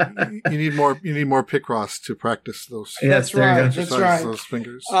need more Picross to practice those. Yeah, that's right. Those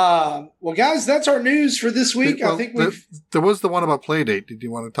fingers. Well, guys, that's our news for this week. I think there was the one about Playdate. Did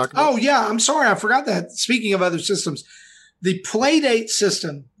you want to talk about? Oh yeah, I'm sorry, I forgot that. Speaking of other systems, the Playdate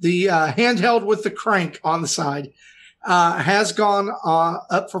system, the handheld with the crank on the side, has gone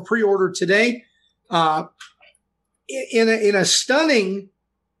up for pre-order today. In a stunning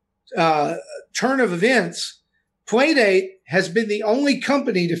turn of events, Playdate has been the only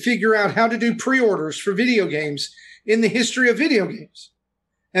company to figure out how to do pre-orders for video games in the history of video games.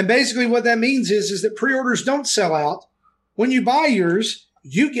 And basically what that means is that pre-orders don't sell out. When you buy yours,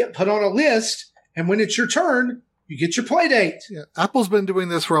 you get put on a list, and when it's your turn, you get your Playdate. Yeah, Apple's been doing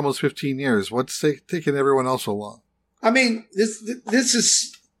this for almost 15 years. What's taking everyone else so long? I mean, this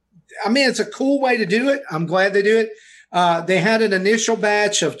is, it's a cool way to do it. I'm glad they do it. They had an initial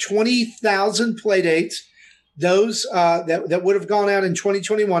batch of 20,000 Playdates. Those that would have gone out in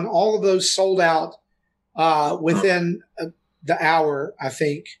 2021, all of those sold out within the hour, I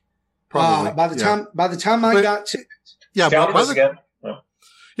think. Probably. By the time I got to it. But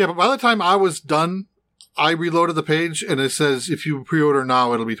by the time I was done, I reloaded the page and it says if you pre-order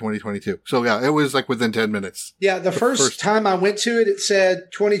now, it'll be 2022. So yeah, it was like within 10 minutes. Yeah, the first time I went to it, it said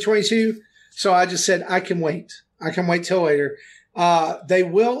 2022. So I just said I can wait till later. They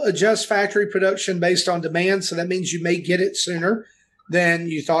will adjust factory production based on demand, so that means you may get it sooner than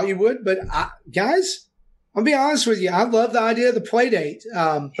you thought you would. But guys, I'll be honest with you, I love the idea of the Playdate.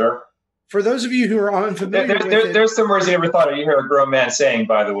 Sure. For those of you who are unfamiliar with it, there's some words you never thought of. You hear a grown man saying,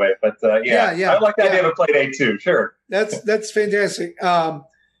 by the way. But I like the idea of a Playdate too. Sure. That's fantastic.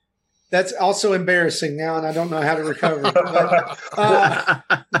 That's also embarrassing now, and I don't know how to recover. But,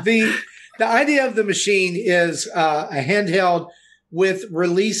 the idea of the machine is a handheld with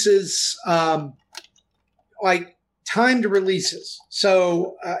releases, like timed releases.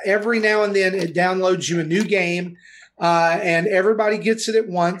 So every now and then it downloads you a new game, and everybody gets it at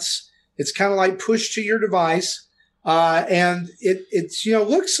once. It's kind of like push to your device, and it's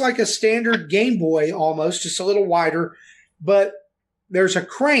looks like a standard Game Boy almost, just a little wider, but there's a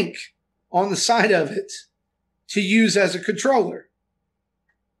crank on the side of it to use as a controller.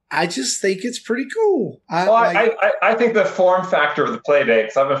 I just think it's pretty cool. I think the form factor of the Playdate,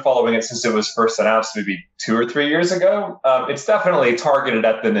 because I've been following it since it was first announced maybe 2 or 3 years ago, it's definitely targeted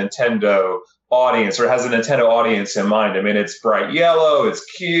at the Nintendo audience, or has a Nintendo audience in mind. I mean, it's bright yellow, it's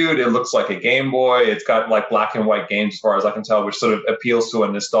cute, it looks like a Game Boy, it's got like black and white games as far as I can tell, which sort of appeals to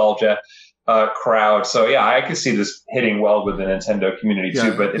a nostalgia crowd. So yeah, I can see this hitting well with the Nintendo community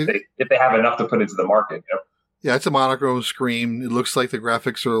too, but if they have enough to put into the market, Yeah, it's a monochrome screen. It looks like the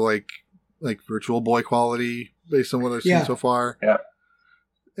graphics are like Virtual Boy quality based on what I've seen so far. Yeah.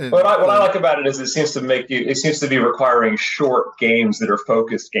 And what I like about it is it seems to be requiring short games that are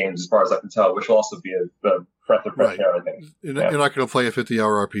focused games as far as I can tell, which will also be a breath of fresh air, I think. You're not going to play a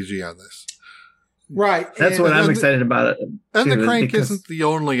 50-hour RPG on this. Right. That's what I'm excited about it. And the crank isn't the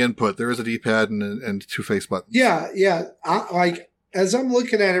only input. There is a D-pad and 2 face buttons. Yeah. As I'm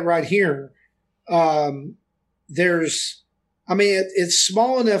looking at it right here, it's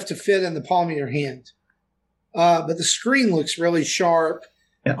small enough to fit in the palm of your hand. But the screen looks really sharp.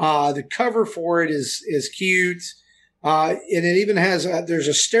 Yeah. The cover for it is cute. And it even has there's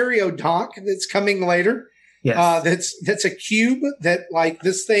a stereo dock that's coming later. Yes. That's a cube that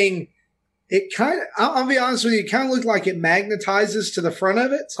this thing, it kind of, I'll be honest with you, it kind of looked like it magnetizes to the front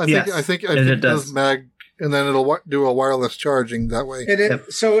of it. I think it does mag, and then it'll do a wireless charging that way. And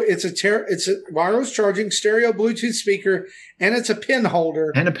so it's a wireless charging stereo Bluetooth speaker, and it's a pen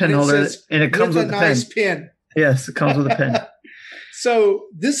holder. And a pen holder, and it comes with a nice pen. Yes, it comes with a pen. So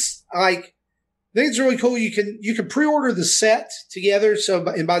this, think it's really cool. You can pre-order the set together. So,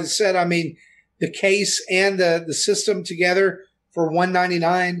 and by the set, I mean the case and the system together for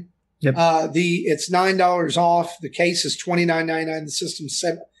 $199. Yep. It's $9 off. The case is $29.99. The system's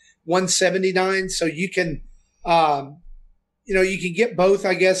 $179. So you can, you can get both,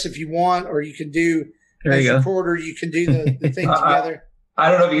 I guess, if you want, or you can do as a quarter. You can do the thing together. I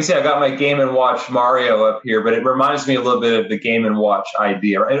don't know if you can see, I got my Game & Watch Mario up here, but it reminds me a little bit of the Game & Watch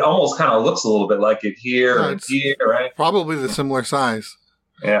idea. It almost kind of looks a little bit like it here and here, right? Probably the similar size.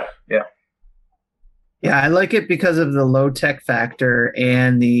 Yeah. Yeah, I like it because of the low tech factor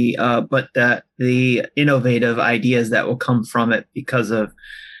and the innovative ideas that will come from it because of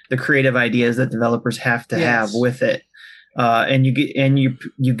the creative ideas that developers have to have with it. And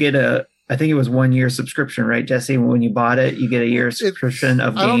you get a, I think it was 1 year subscription, right, Jesse? When you bought it, you get a year subscription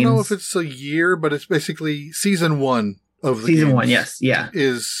of games. I don't know if it's a year, but it's basically season 1 of the season games. 1. Yes, yeah.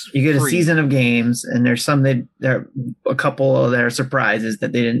 You get a season of games, and there's some there are a couple that are surprises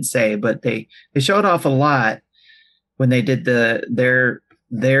that they didn't say, but they showed off a lot when they did their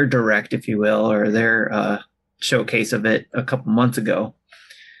direct, if you will, or their showcase of it a couple months ago.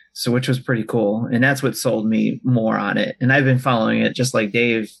 So, which was pretty cool. And that's what sold me more on it. And I've been following it just like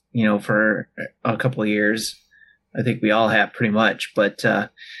Dave, for a couple of years. I think we all have pretty much, but,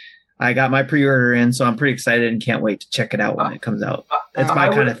 I got my pre-order in, so I'm pretty excited and can't wait to check it out when it comes out. It's my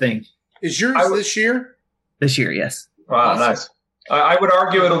kind of thing. Is yours this year? This year, yes. Wow, awesome. Nice. I would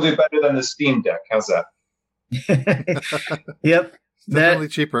argue it'll do better than the Steam Deck. How's that? Yep. Definitely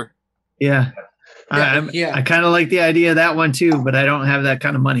cheaper. Yeah. I kind of like the idea of that one too, but I don't have that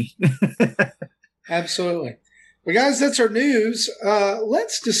kind of money. Absolutely. Well, guys, that's our news.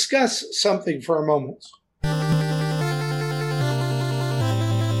 Let's discuss something for a moment.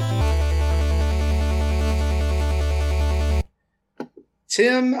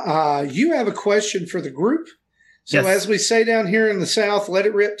 Tim, you have a question for the group. So as we say down here in the South, let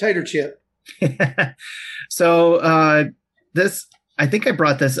it rip, tater chip. So I think I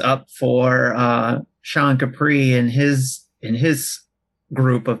brought this up for Sean Capri and his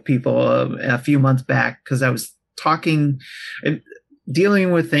group of people a few months back, because I was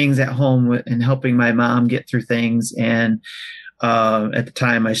dealing with things at home and helping my mom get through things. And at the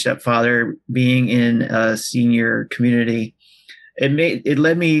time, my stepfather being in a senior community, it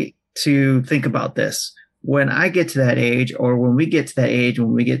led me to think about this. When I get to that age, or when we get to that age,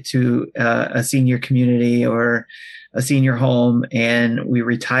 when we get to a senior community or a senior home and we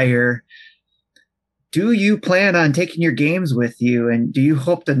retire, do you plan on taking your games with you? And do you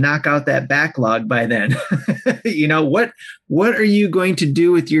hope to knock out that backlog by then? What are you going to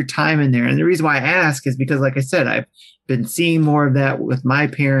do with your time in there? And the reason why I ask is because, like I said, I've been seeing more of that with my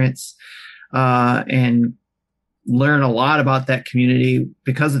parents, and learn a lot about that community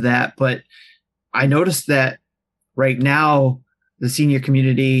because of that. But I noticed that right now, the senior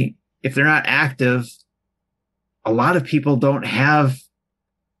community, if they're not active, a lot of people don't have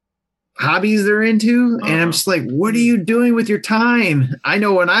hobbies they're into. And I'm just like, what are you doing with your time? I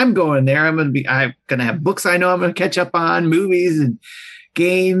know when I'm going there, I'm going to have books I know I'm going to catch up on, movies and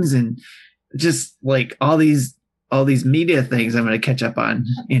games, and just like all these media things I'm going to catch up on,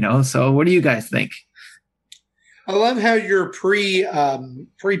 So what do you guys think? I love how you're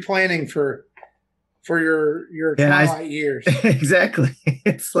pre-planning for your twilight years. Exactly.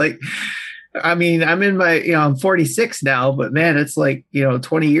 It's like, I mean, I'm in my, I'm 46 now, but man, it's like,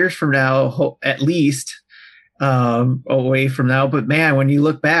 20 years from now, at least, away from now. But man, when you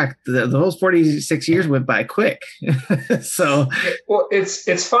look back, those 46 years went by quick. So, well,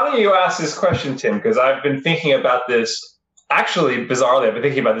 it's funny you ask this question, Tim, because I've been thinking about this. Actually, bizarrely, I've been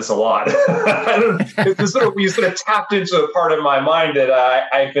thinking about this a lot. You sort of tapped into a part of my mind that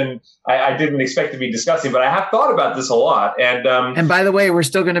I didn't expect to be discussing, but I have thought about this a lot. And by the way, we're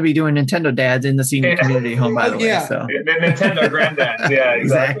still going to be doing Nintendo Dads in the senior community home, by the way. So. Nintendo Granddads, yeah,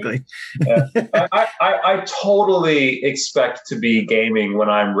 exactly. Yeah. I totally expect to be gaming when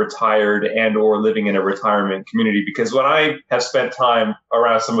I'm retired and or living in a retirement community, because when I have spent time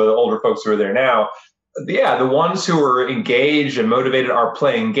around some of the older folks who are there now, the ones who are engaged and motivated are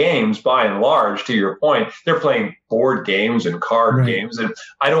playing games by and large. To your point, they're playing board games and card games. And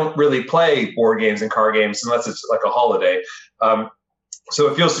I don't really play board games and card games unless it's like a holiday. So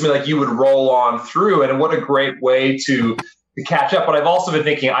it feels to me like you would roll on through, and what a great way to catch up. But I've also been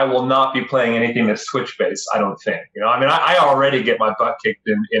thinking I will not be playing anything that's Twitch based. I don't think, I already get my butt kicked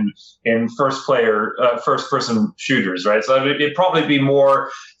in first person shooters, right? So it'd probably be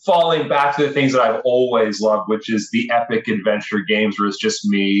more falling back to the things that I've always loved, which is the epic adventure games where it's just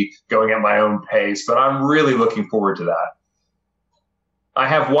me going at my own pace. But I'm really looking forward to that. I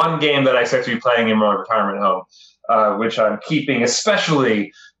have one game that I expect to be playing in my retirement home, which I'm keeping,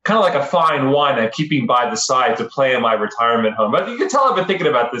 especially kind of like a fine wine. I'm keeping by the side to play in my retirement home. But you can tell I've been thinking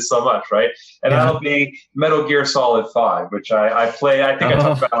about this so much, right? And that'll be Metal Gear Solid 5, which I play. I think I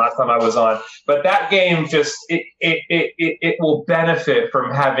talked about last time I was on. But that game just it will benefit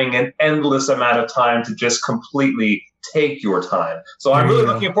from having an endless amount of time to just completely take your time. So I'm really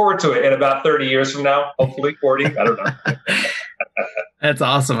looking forward to it in about 30 years from now, hopefully 40. I don't know. That's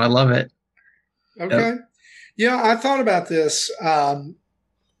awesome. I love it. Okay. Yep. Yeah, I thought about this.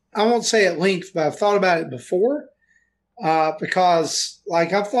 I won't say at length, but I've thought about it before because,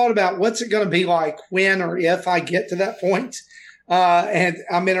 like, I've thought about what's it going to be like when or if I get to that point and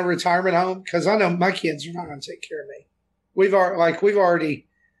I'm in a retirement home, because I know my kids are not going to take care of me. We've already,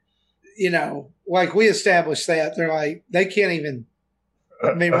 you know, like we established that. They're like, they can't even,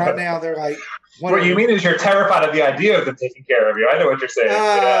 I mean, right now they're like, what you mean is you're terrified of the idea of them taking care of you. I know what you're saying.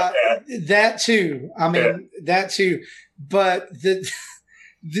 That too. I mean, that too. But the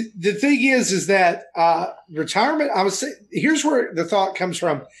thing is that retirement. Here's where the thought comes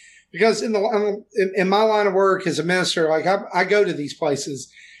from, because in my line of work as a minister, like I go to these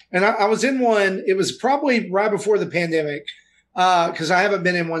places, and I was in one. It was probably right before the pandemic, because I haven't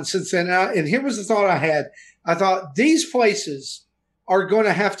been in one since then. And here was the thought I had. I thought these places are going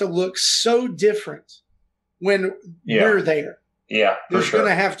to have to look so different when we're there. Yeah, there's going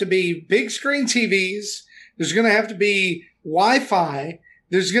to have to be big screen TVs. There's going to have to be Wi-Fi.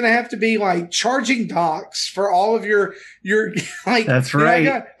 There's going to have to be like charging docks for all of your like. That's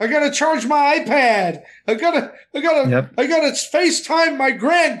right. I got to charge my iPad. I got to FaceTime my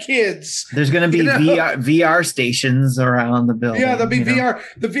grandkids. There's going to be VR stations around the building. Yeah, there'll be VR.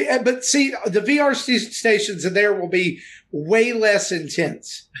 But see, the VR stations in there will be way less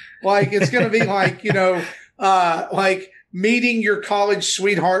intense. Like it's going to be like, you know, like meeting your college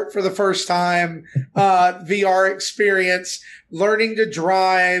sweetheart for the first time, VR experience, learning to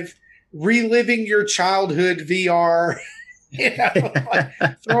drive, reliving your childhood VR, you know, like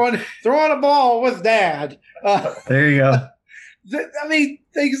throwing a ball with dad. There you go. I mean,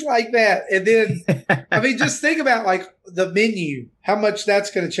 things like that. And then, I mean, just think about like the menu, how much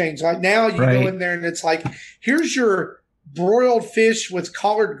that's going to change. Like now you go in there and it's like, here's your broiled fish with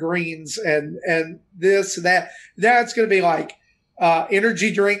collard greens and this and that. That's going to be like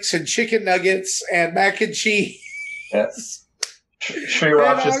energy drinks and chicken nuggets and mac and cheese. Yes.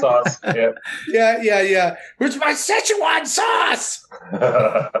 Sriracha sauce. Yeah. Where's my Szechuan sauce?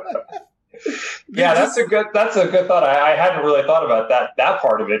 Yeah, that's a good thought. I hadn't really thought about that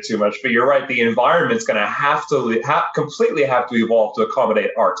part of it too much, but you're right. The environment's going to have to completely evolve to accommodate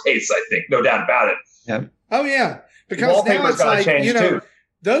our tastes. I think, no doubt about it. Yeah. Oh yeah. Because now it's like, you know, too.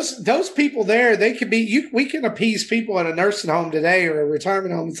 those people there, they could be, we can appease people in a nursing home today or a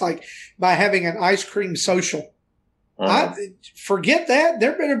retirement home. It's like by having an ice cream social. Forget that.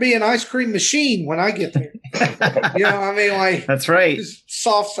 There better be an ice cream machine when I get there. You know, I mean, like, that's right.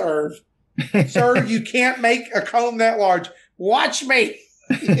 Soft serve. Sir, you can't make a cone that large. Watch me.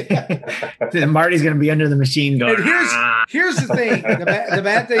 Marty's going to be under the machine going. And here's the thing. The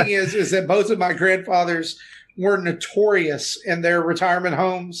bad thing is that both of my grandfathers were notorious in their retirement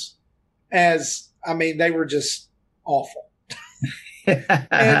homes as, I mean, they were just awful.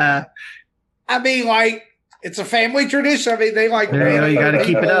 And, I mean, like, it's a family tradition. I mean, they like, you got to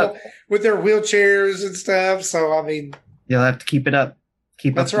keep it up with their wheelchairs and stuff. So, I mean, you'll have to keep it up.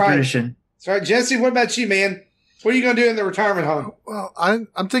 Keep up the tradition. That's right. Jesse, what about you, man? What are you going to do in the retirement home? Well, I'm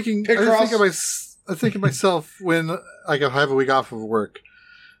thinking, I think of myself when I have a week off of work.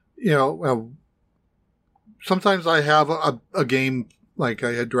 You know, sometimes I have a game like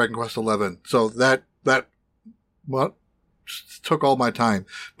I had Dragon Quest XI, so that took all my time.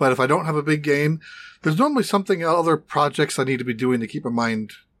 But if I don't have a big game, there's normally other projects I need to be doing to keep my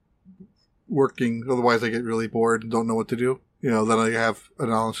mind working. Otherwise, I get really bored and don't know what to do. You know, then I have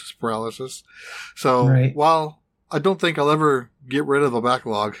analysis paralysis. So while I don't think I'll ever get rid of a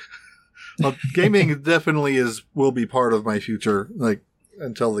backlog, gaming definitely will be part of my future, like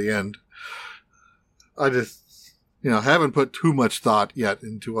until the end. I just, haven't put too much thought yet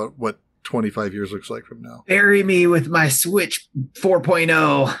into what 25 years looks like from now. Bury me with my Switch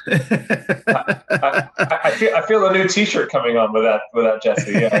 4.0. I feel a new T-shirt coming on with that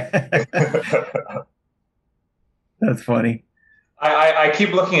Jesse. Yeah. That's funny. I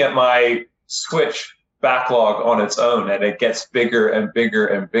keep looking at my Switch backlog on its own, and it gets bigger and bigger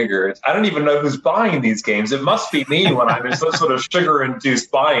and bigger. I don't even know who's buying these games. It must be me when I'm in some sort of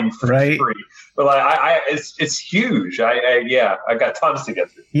sugar-induced buying spree. But it's huge. I got tons to get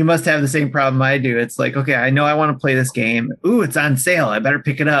through. You must have the same problem I do. It's like, okay, I know I want to play this game. Ooh, it's on sale. I better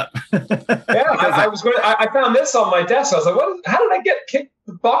pick it up. I found this on my desk. I was like, how did I get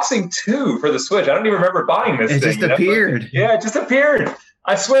Kickboxing 2 for the Switch? I don't even remember buying this thing. It just appeared. Yeah, it just appeared.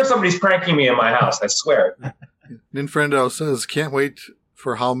 I swear somebody's pranking me in my house. I swear. Ninfrendo says, can't wait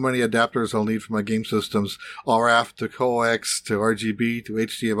for how many adapters I'll need for my game systems. RF to coax to RGB to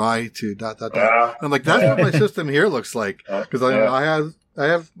HDMI to ... I'm like, that's what my system here looks like. Because I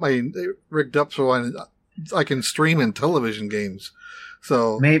have my rigged up so I can stream in television games.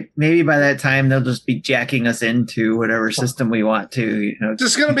 So maybe by that time they'll just be jacking us into whatever system we want to. You know,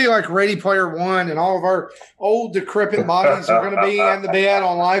 just going to be like Ready Player One, and all of our old decrepit bodies are going to be in the bed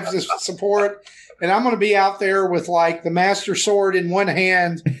on life support, and I'm going to be out there with like the Master Sword in one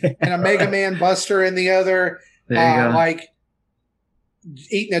hand and a Mega Man Buster in the other, like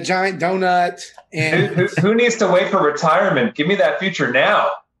eating a giant donut. And who needs to wait for retirement? Give me that future now.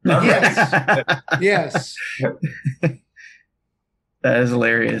 Yes. That is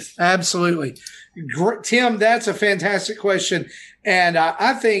hilarious. Absolutely. Tim, that's a fantastic question. And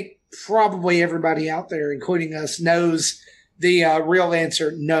I think probably everybody out there, including us, knows the real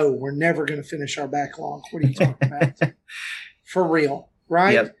answer. No, we're never going to finish our backlog. What are you talking about? For real,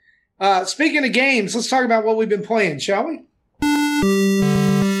 right? Yep. Speaking of games, let's talk about what we've been playing, shall we?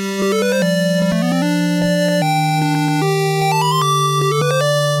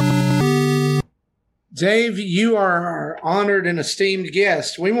 Dave, you are our honored and esteemed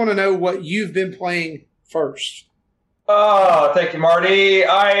guest. We want to know what you've been playing first. Oh, thank you, Marty.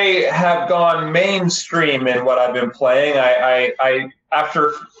 I have gone mainstream in what I've been playing. I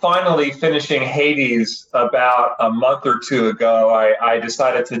after finally finishing Hades about a month or two ago, I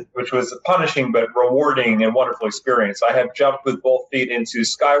decided to, which was a punishing but rewarding and wonderful experience. I have jumped with both feet into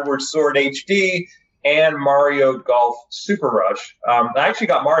Skyward Sword HD and Mario Golf Super Rush. I actually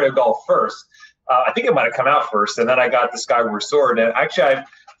got Mario Golf first. I think it might have come out first, and then I got the Skyward Sword. And actually,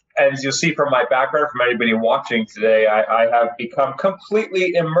 as you'll see from my background, from anybody watching today, I have become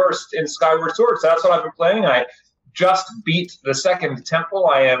completely immersed in Skyward Sword. So that's what I've been playing. I just beat the second temple.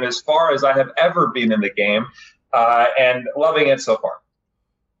 I am as far as I have ever been in the game, and loving it so far.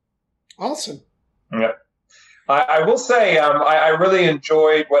 Awesome. Yeah. I will say I really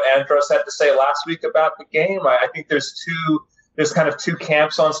enjoyed what Andros had to say last week about the game. I think there's kind of two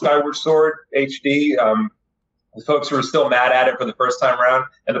camps on Skyward Sword HD. The folks who were still mad at it for the first time around,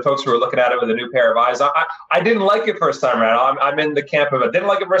 and the folks who were looking at it with a new pair of eyes. I didn't like it first time around. I'm in the camp of I didn't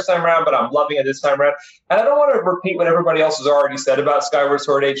like it first time around, but I'm loving it this time around. And I don't want to repeat what everybody else has already said about Skyward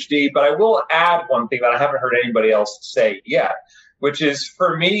Sword HD, but I will add one thing that I haven't heard anybody else say yet, which is,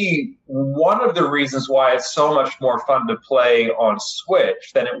 for me, one of the reasons why it's so much more fun to play on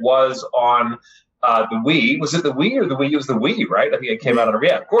Switch than it was on the Wii. Was it the Wii or the Wii? It was the Wii, right? I think it came out on,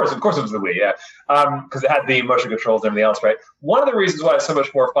 of course it was the Wii, yeah. Because it had the motion controls and everything else, right? One of the reasons why it's so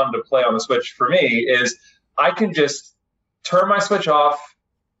much more fun to play on the Switch for me is I can just turn my Switch off,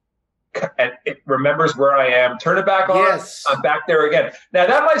 and it remembers where I am, turn it back on, yes. I'm back there again. Now,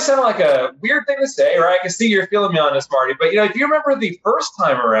 that might sound like a weird thing to say, right? I can see you're feeling me on this, Marty. But, if you remember the first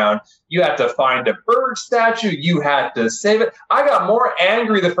time around, you had to find a bird statue. You had to save it. I got more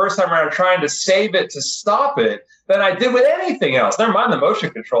angry the first time around trying to save it to stop it than I did with anything else. Never mind the motion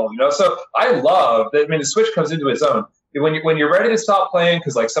control, So I love that. I mean, the Switch comes into its own. When you're ready to stop playing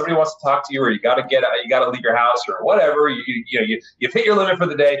because like somebody wants to talk to you, or you got to leave your house or whatever, you've hit your limit for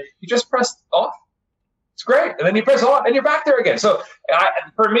the day, you just press off. It's great, and then you press on and you're back there again. So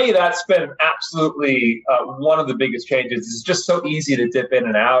for me, that's been absolutely one of the biggest changes. It's just so easy to dip in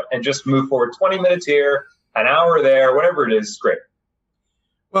and out and just move forward 20 minutes here, an hour there, whatever it is. It's great.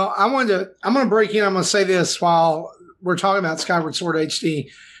 Well, I'm going to break in. I'm going to say this while we're talking about Skyward Sword HD.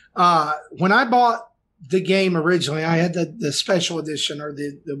 When I bought the game originally, I had the special edition, or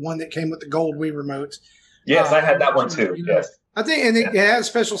the one that came with the gold Wii remote. Yes, I had that one too. Yes. I think, and it had a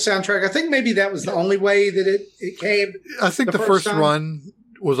special soundtrack. I think maybe that was the only way that it came. I think the first run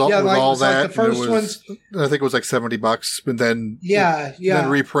was all, yeah, with all that. Like the first ones, I think it was like $70, but then then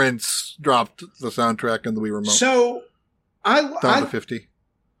reprints dropped the soundtrack and the Wii remote. So down to 50.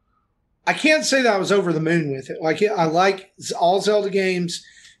 I can't say that I was over the moon with it. Like I like all Zelda games.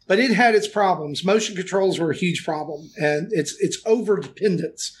 But it had its problems. Motion controls were a huge problem, and it's over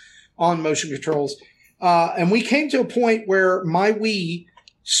dependence on motion controls. And we came to a point where my Wii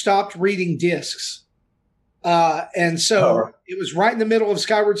stopped reading discs. And so it was right in the middle of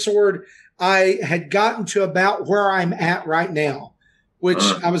Skyward Sword. I had gotten to about where I'm at right now, which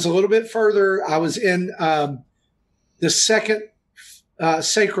I was a little bit further. I was in the second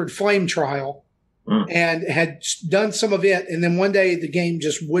Sacred Flame trial and had done some of it. And then one day the game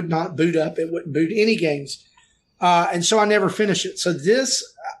just would not boot up. It wouldn't boot any games. And so I never finished it. So this,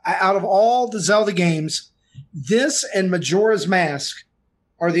 out of all the Zelda games, this and Majora's Mask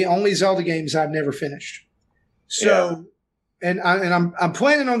are the only Zelda games I've never finished. So, and I'm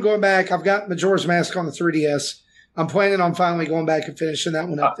planning on going back. I've got Majora's Mask on the 3DS. I'm planning on finally going back and finishing that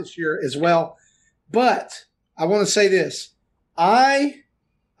one up this year as well. But I want to say this. And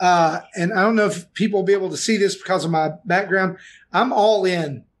I don't know if people will be able to see this because of my background. I'm all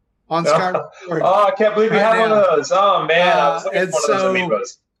in on Skyward Sword. Oh, I can't believe you have one of those. Oh, man. I was looking for one of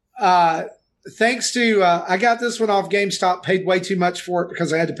those amiibos. Thanks to, I got this one off GameStop, paid way too much for it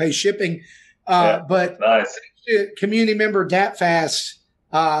because I had to pay shipping. But nice. Community member DatFast,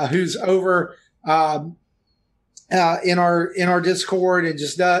 who's over in our Discord and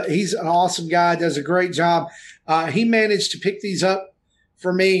just he's an awesome guy, does a great job. He managed to pick these up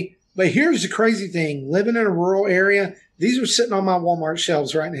for me. But here's the crazy thing: living in a rural area, these are sitting on my Walmart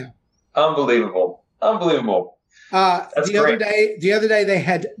shelves right now. Unbelievable! That's the other day they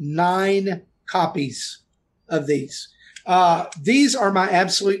had 9 copies of these. These are my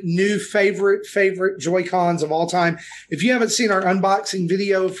absolute new favorite Joy-Cons of all time. If you haven't seen our unboxing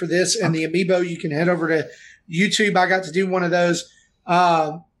video for this and the Amiibo, you can head over to YouTube. I got to do one of those.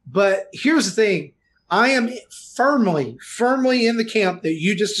 But here's the thing. I am firmly in the camp that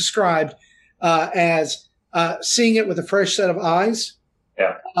you just described as seeing it with a fresh set of eyes.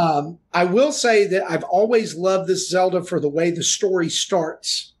 Yeah. I will say that I've always loved this Zelda for the way the story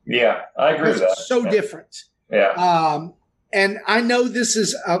starts. Yeah, I agree with that. It's so different. Yeah. And I know this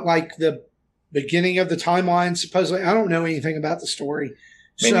is like the beginning of the timeline, supposedly. I don't know anything about the story.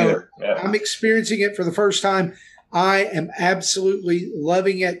 Me neither. Yeah. I'm experiencing it for the first time. I am absolutely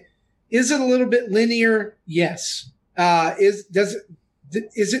loving it. Is it a little bit linear? Yes. Is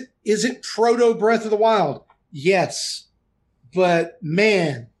it proto Breath of the Wild? Yes. But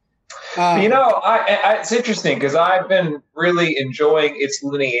man, it's interesting because I've been really enjoying its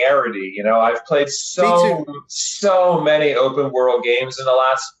linearity. I've played so many open world games in the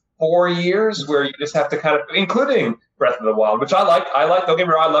last 4 years where you just have to kind of, including Breath of the Wild, which I like. Don't get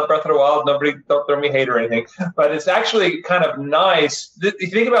me wrong, I love Breath of the Wild. Don't throw me hate or anything. But it's actually kind of nice. If you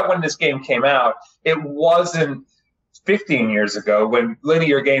think about when this game came out, it wasn't 15 years ago when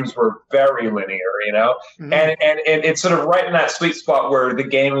linear games were very linear, Mm-hmm. And it's sort of right in that sweet spot where the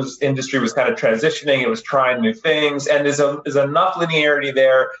games industry was kind of transitioning. It was trying new things. And there's enough linearity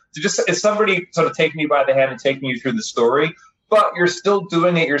there to just, it's somebody sort of taking you by the hand and taking you through the story. But you're still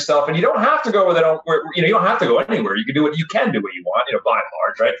doing it yourself, and you don't have to go where you don't have to go anywhere. You can do what you want, by and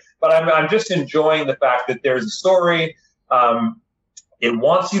large, right? But I'm just enjoying the fact that there's a story. It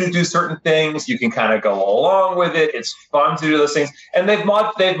wants you to do certain things. You can kind of go along with it. It's fun to do those things, and they've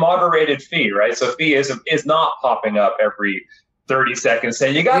moderated Fee, right? So Fee is not popping up every 30 seconds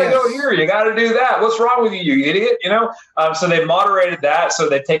saying, you got to go here, you got to do that. What's wrong with you idiot? So they've moderated that. So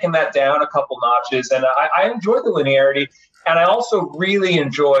they've taken that down a couple notches, and I enjoy the linearity. And I also really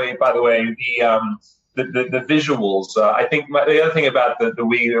enjoy, by the way, the visuals. I think the other thing about the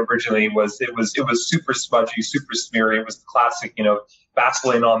Wii originally was it was super smudgy, super smeary. It was the classic,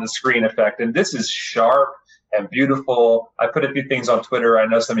 Vaseline on the screen effect. And this is sharp and beautiful. I put a few things on Twitter. I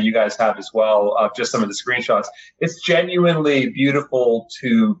know some of you guys have as well, just some of the screenshots. It's genuinely beautiful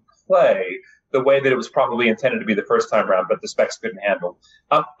to play the way that it was probably intended to be the first time around, but the specs couldn't handle.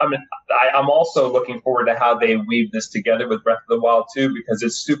 I'm also looking forward to how they weave this together with Breath of the Wild 2, because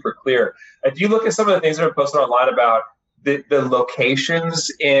it's super clear. If you look at some of the things that are posted online about the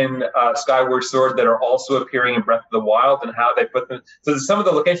locations in Skyward Sword that are also appearing in Breath of the Wild and how they put them, so some of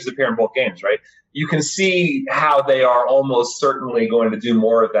the locations appear in both games, right? You can see how they are almost certainly going to do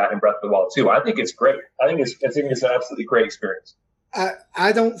more of that in Breath of the Wild 2. I think it's great. I think it's an absolutely great experience.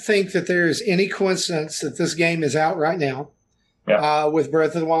 I don't think that there is any coincidence that this game is out right now with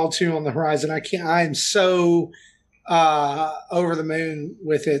Breath of the Wild 2 on the horizon. I am so over the moon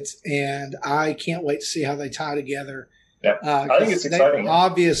with it, and I can't wait to see how they tie together. Yeah, I think it's exciting. They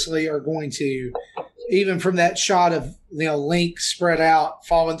obviously are going to, even from that shot of Link spread out,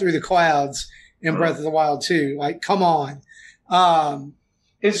 falling through the clouds in Breath of the Wild 2. Like, come on.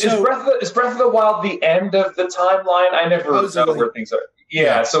 Is Breath of the Wild the end of the timeline? I never know where things are.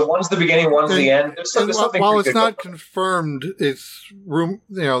 Yeah, so one's the beginning, one's the end. While it's not confirmed, it's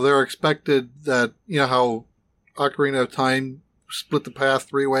they're expected that, how Ocarina of Time split the path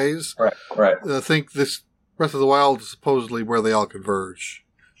 3 ways. Right. I think this Breath of the Wild is supposedly where they all converge.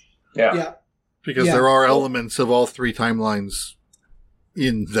 Yeah. Because there are elements of all three timelines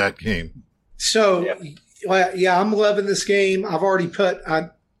in that game. So, I'm loving this game. I've already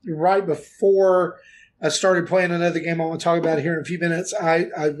right before I started playing another game I want to talk about here in a few minutes, I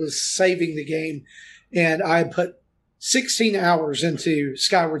was saving the game, and I put 16 hours into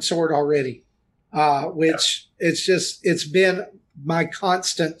Skyward Sword already, which it's been my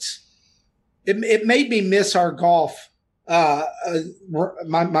constant. It made me miss our golf,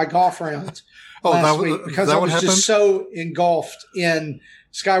 my golf round last week because I was just so engulfed in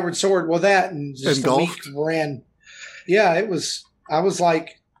Skyward Sword. Well, that and just the week ran. Yeah, it was. I was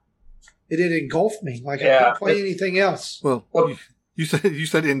like, it had engulfed me. Like I couldn't play anything else. Well, you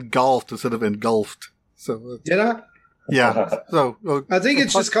said engulfed instead of engulfed. So did I? Yeah. So I think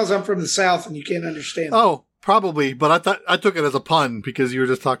it's just because I'm from the South and you can't understand. Oh, probably. But I took it as a pun because you were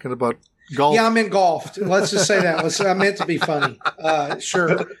just talking about golf. Yeah, I'm engulfed. Let's just say that. I meant to be funny.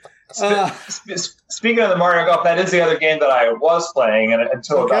 Sure. Speaking of the Mario Golf, that is the other game that I was playing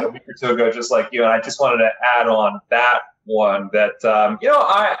until about a week or two ago, just like you. And I just wanted to add on that one that,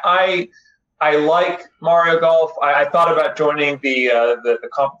 I like Mario Golf. I thought about joining the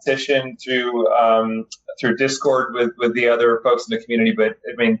competition through Discord with the other folks in the community. But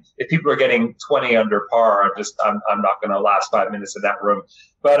I mean, if people are getting 20 under par, I'm not going to last 5 minutes in that room.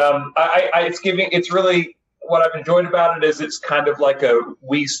 But it's really, what I've enjoyed about it is it's kind of like a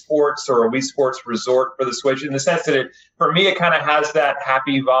Wii Sports or a Wii Sports Resort for the Switch, in the sense that for me, it kind of has that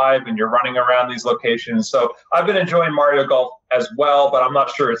happy vibe and you're running around these locations. So I've been enjoying Mario Golf as well, but I'm not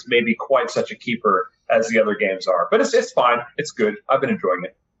sure it's maybe quite such a keeper as the other games are. But it's fine. It's good. I've been enjoying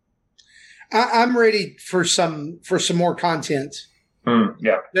it. I'm ready for some more content.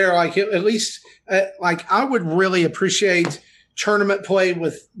 They're like, at least I would really appreciate tournament play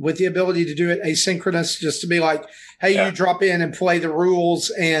with the ability to do it asynchronous, just to be like, hey, you drop in and play the rules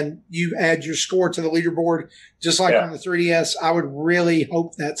and you add your score to the leaderboard, just like on the 3DS. I would really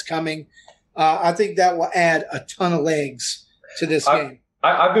hope that's coming. I think that will add a ton of legs to this game.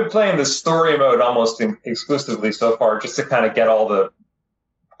 I've been playing the story mode almost exclusively so far, just to kind of get all the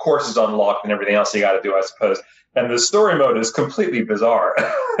courses unlocked and everything else you got to do, I suppose. And the story mode is completely bizarre.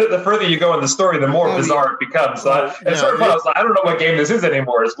 The further you go in the story, the more bizarre it becomes. I was like, I don't know what game this is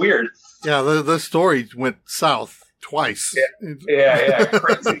anymore. It's weird. Yeah, the story went south twice. Yeah,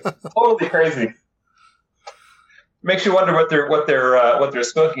 crazy, totally crazy. Makes you wonder what they're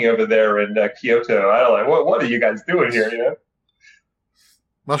smoking over there in Kyoto. I don't know. What are you guys doing here? You know?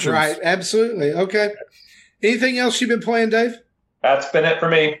 Mushrooms. Right, absolutely. Okay. Anything else you've been playing, Dave? That's been it for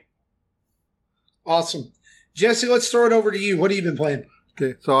me. Awesome. Jesse, let's throw it over to you. What have you been playing?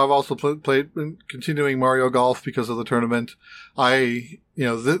 Okay, so I've also played continuing Mario Golf because of the tournament. The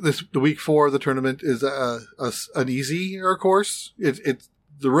week 4 of the tournament is an easier course. It's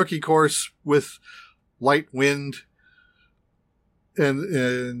the rookie course with light wind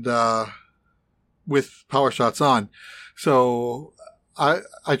and with power shots on. So I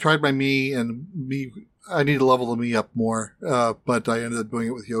tried my Mii, and I need to level the Mii up more, but I ended up doing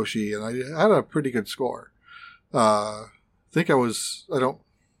it with Yoshi, and I had a pretty good score. I think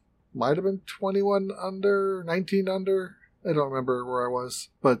might have been 21 under, 19 under. I don't remember where I was,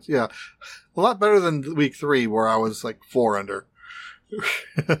 but yeah, a lot better than week 3 where I was like 4 under.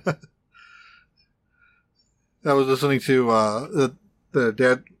 I was listening to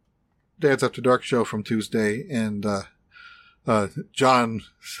the Dad's After Dark show from Tuesday, and John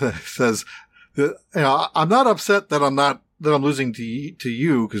says that, I'm not upset that I'm losing to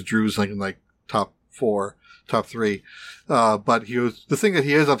you, because Drew's like top 4. Top 3. But the thing that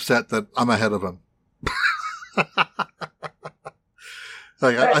he is upset that I'm ahead of him.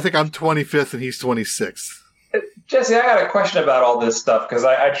 I think I'm 25th and he's 26th. Jesse, I got a question about all this stuff, because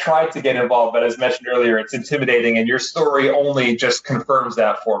I tried to get involved, but as mentioned earlier, it's intimidating, and your story only just confirms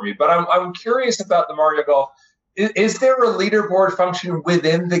that for me. But I'm curious about the Mario Golf. Is there a leaderboard function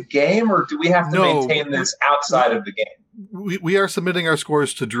within the game, or do we have to maintain this outside of the game? We are submitting our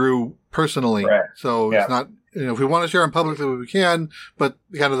scores to Drew personally. Right. So it's not, if we want to share them publicly, we can, but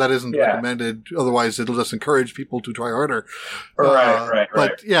kind of that isn't recommended. Otherwise, it'll just encourage people to try harder. Right.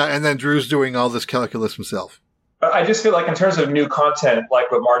 But yeah, and then Drew's doing all this calculus himself. I just feel like in terms of new content,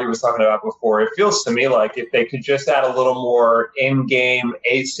 like what Marty was talking about before, it feels to me like if they could just add a little more in-game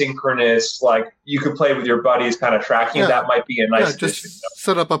asynchronous, like you could play with your buddies kind of tracking, that might be a nice addition. Just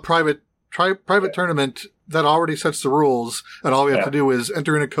set up a private tournament that already sets the rules, and all we have to do is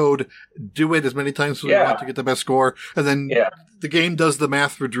enter in a code, do it as many times as we want to get the best score, and then the game does the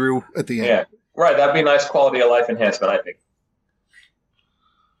math for Drew at the end. Yeah, right. That'd be a nice quality of life enhancement, I think.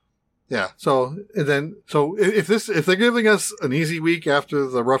 Yeah. So if they're giving us an easy week after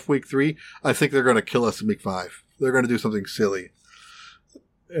the rough week 3, I think they're going to kill us in week 5. They're going to do something silly.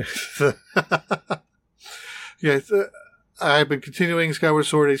 Yeah. I've been continuing Skyward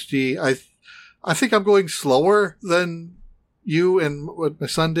Sword HD. I think I'm going slower than you and what my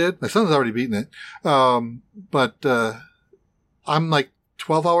son did. My son's already beaten it. But I'm like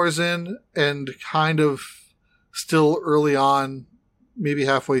 12 hours in and kind of still early on, maybe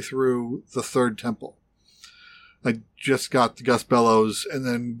halfway through the 3rd temple. I just got to Gus Bellows and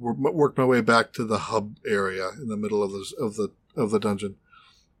then worked my way back to the hub area in the middle of the dungeon.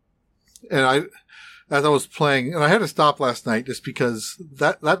 And as I was playing, and I had to stop last night just because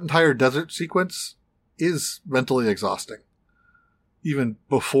that entire desert sequence is mentally exhausting, even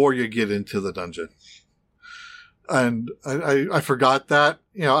before you get into the dungeon. And I forgot that,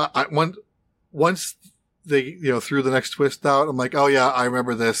 once they, threw the next twist out, I'm like, oh yeah, I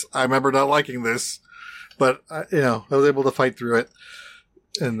remember this. I remember not liking this, but I was able to fight through it.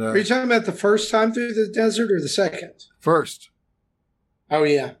 And are you talking about the first time through the desert or the second? First. Oh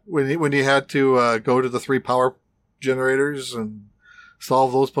yeah. When you had to go to the 3 power generators and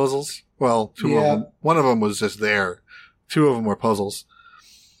solve those puzzles. Well, 2 of them. One of them was just there. 2 of them were puzzles.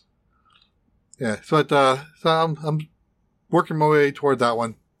 Yeah, so I'm working my way toward that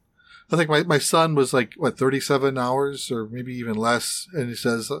one. I think my son was like, 37 hours or maybe even less. And he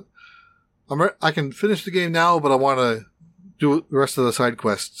says, I can finish the game now, but I want to do the rest of the side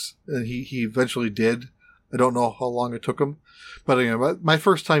quests. And he eventually did. I don't know how long it took him. But my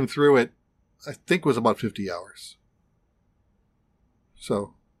first time through it, I think was about 50 hours.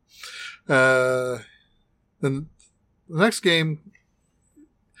 So, then the next game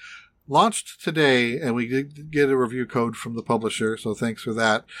launched today, and we did get a review code from the publisher, so thanks for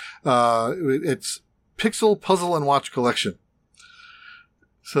that. It's Pixel Puzzle and Watch Collection.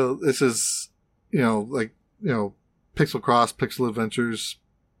 So this is, Pixel Cross, Pixel Adventures,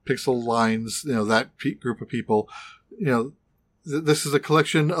 Pixel Lines, that group of people. This is a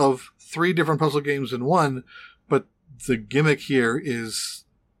collection of 3 different puzzle games in one, but the gimmick here is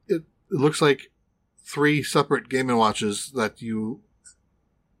it looks like 3 separate Game & Watches that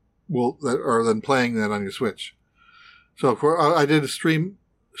are then playing that on your Switch. So I did a stream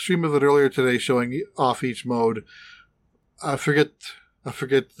of it earlier today, showing off each mode. I forget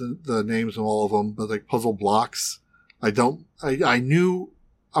the names of all of them, but like Puzzle Blocks. I knew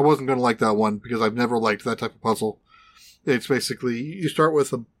I wasn't going to like that one because I've never liked that type of puzzle. It's basically, you start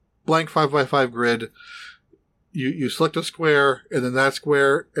with a blank 5x5 grid. You select a square, and then that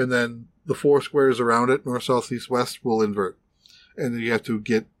square, and then the 4 squares around it, north, south, east, west, will invert. And then you have to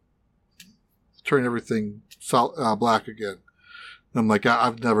turn everything black again. And I'm like,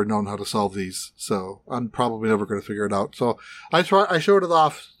 I've never known how to solve these, so I'm probably never going to figure it out. So I showed it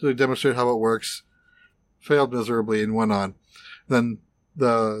off to demonstrate how it works, failed miserably, and went on. Then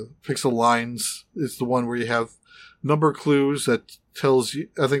the Pixel Lines is the one where you have number clues that tells you,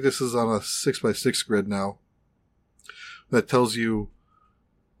 I think this is on a 6x6 grid now, that tells you,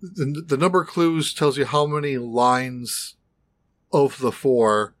 the number clues tells you how many lines of the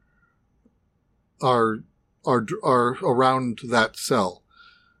 4 are around that cell.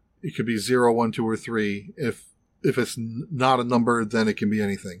 It could be 0, 1, 2, or 3. If it's not a number, then it can be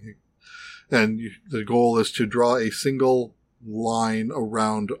anything. And the goal is to draw a single line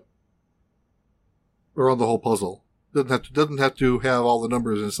around the whole puzzle. Doesn't have to have all the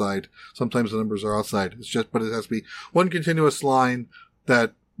numbers inside. Sometimes the numbers are outside. But it has to be one continuous line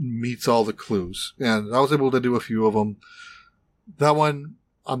that meets all the clues. And I was able to do a few of them. That one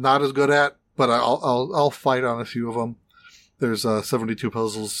I'm not as good at, but I'll fight on a few of them. There's 72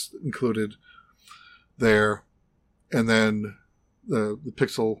 puzzles included there, and then the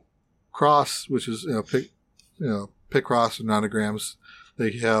Pixel Cross, which is Picross and nanograms.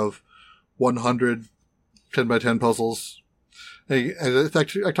 They have 100 10x10 puzzles. I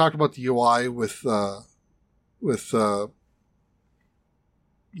talked about the UI with the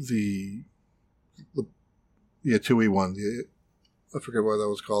 2E one. I forget what that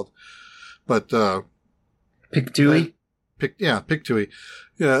was called, but Pictui. Pictui.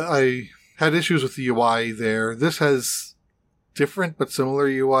 Yeah, I had issues with the UI there. This has different but similar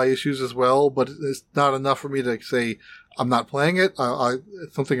UI issues as well, but it's not enough for me to say I'm not playing it.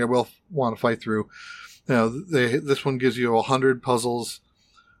 It's something I will want to fight through. This one gives you 100 puzzles,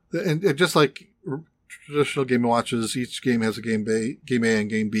 and just like traditional Game & Watches, each game has a game A and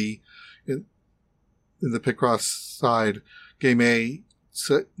game B. In the Picross side, game A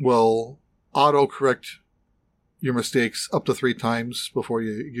will auto-correct your mistakes up to 3 times before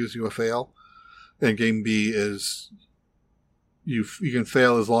it gives you a fail, and game B is you can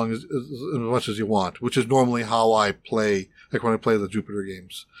fail as much as you want, which is normally how I play, like when I play the Jupiter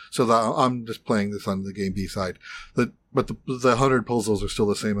games. So that I'm just playing this on the Game B side. But the 100 puzzles are still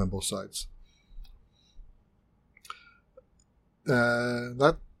the same on both sides.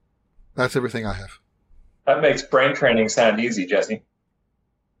 That's everything I have. That makes brain training sound easy, Jesse.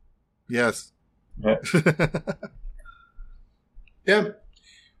 Yes. Yeah. Yeah.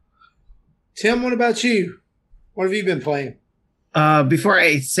 Tim, what about you? What have you been playing? Before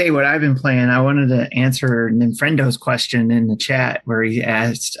I say what I've been playing, I wanted to answer Ninfrendo's question in the chat where he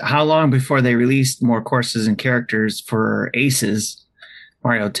asked how long before they released more courses and characters for Aces,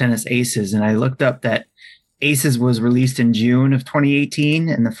 Mario Tennis Aces. And I looked up that Aces was released in June of 2018,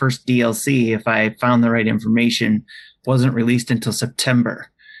 and the first DLC, if I found the right information, wasn't released until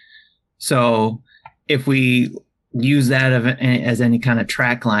September. So if we use that as any kind of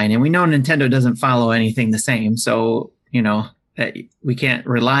track line, and we know Nintendo doesn't follow anything the same, so, we can't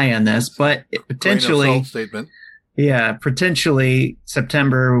rely on this, but potentially, statement. Yeah, potentially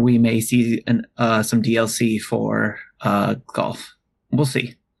September, we may see some DLC for golf. We'll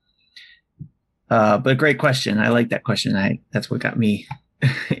see. But great question. I like that question. That's what got me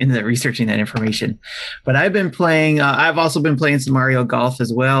into researching that information. But I've been playing, I've also been playing some Mario Golf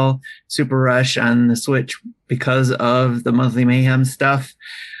as well, Super Rush on the Switch because of the Monthly Mayhem stuff.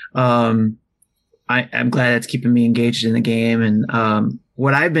 I'm glad it's keeping me engaged in the game. And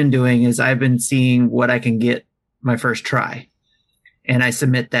what I've been doing is I've been seeing what I can get my first try, and I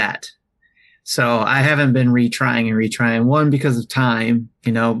submit that. So I haven't been retrying. One, because of time,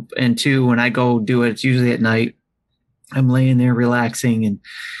 and two, when I go do it, it's usually at night. I'm laying there relaxing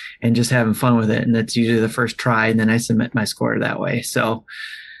and just having fun with it. And that's usually the first try. And then I submit my score that way. So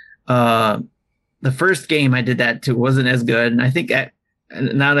the first game I did that to wasn't as good. And I think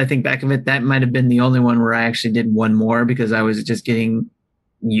now that I think back of it, that might have been the only one where I actually did one more because I was just getting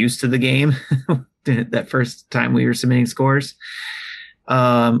used to the game that first time we were submitting scores.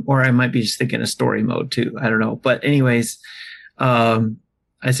 Or I might be just thinking of story mode too. I don't know. But anyways, I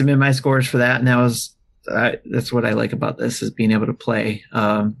submitted my scores for that. And that's what I like about this, is being able to play,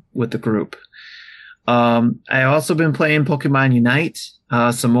 with the group. I also been playing Pokemon Unite,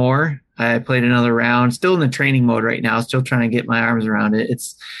 some more. I played another round, still in the training mode right now, still trying to get my arms around it.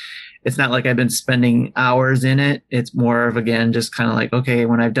 It's not like I've been spending hours in it. It's more of, again, just kind of like, okay,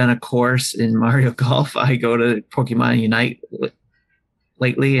 when I've done a course in Mario Golf, I go to Pokemon Unite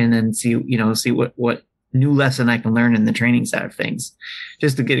lately and then see what new lesson I can learn in the training side of things,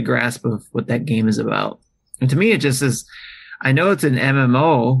 just to get a grasp of what that game is about. And to me, it just is, I know it's an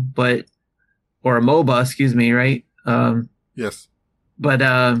MMO, or a MOBA, excuse me, right? Yes.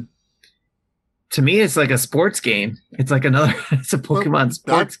 But to me, it's like a sports game. It's like it's a Pokemon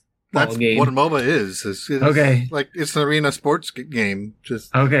sports that's game. What a MOBA is. It's okay. Like it's an arena sports game.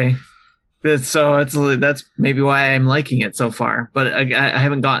 Just okay. So that's maybe why I'm liking it so far. But I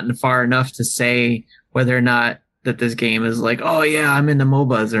haven't gotten far enough to say whether or not that this game is like, oh yeah, I'm into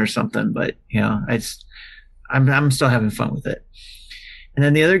MOBAs or something. But I'm still having fun with it. And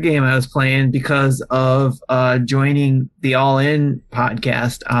then the other game I was playing because of joining the All In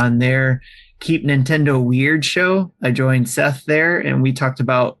podcast on their Keep Nintendo Weird show. I joined Seth there, and we talked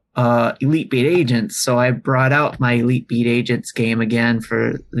about Elite Beat Agents. So I brought out my Elite Beat Agents game again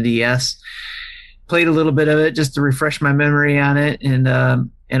for the DS. Played a little bit of it just to refresh my memory on it, and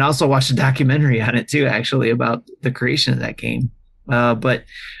also watched a documentary on it too, actually, about the creation of that game. But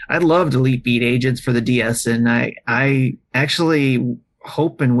I loved Elite Beat Agents for the DS, and I actually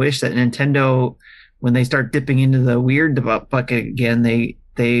hope and wish that Nintendo, when they start dipping into the weird bucket again, they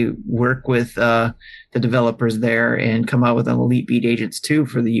work with the developers there and come out with an Elite Beat Agents 2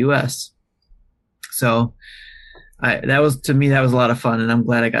 for the US. So that was a lot of fun, and I'm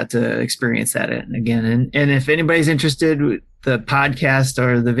glad I got to experience that again. And if anybody's interested, the podcast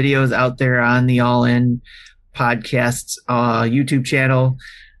or the videos out there on the All In Podcasts YouTube channel,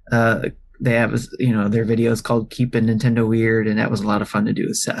 they have their videos called Keeping Nintendo Weird, and that was a lot of fun to do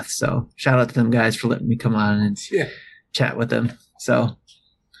with Seth. So shout out to them guys for letting me come on and chat with them. So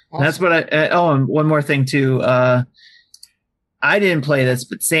awesome. That's what and one more thing too. I didn't play this,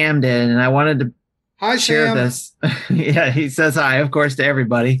 but Sam did, and I wanted to share Sam. This. Yeah, he says hi, of course, to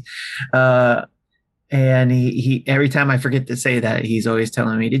everybody. And he every time I forget to say that, he's always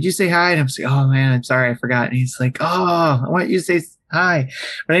telling me, "Did you say hi?" And I'm like, "Oh man, I'm sorry, I forgot." And he's like, "Oh, I want you to say hi."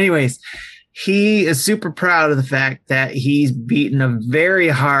 But anyways, he is super proud of the fact that he's beaten a very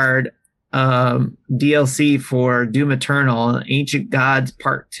hard DLC for Doom Eternal, Ancient Gods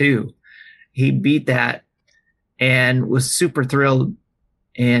Part 2. He beat that and was super thrilled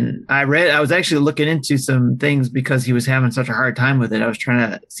And I was actually looking into some things because he was having such a hard time with it. I was trying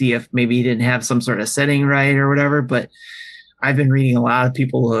to see if maybe he didn't have some sort of setting right or whatever, but I've been reading a lot of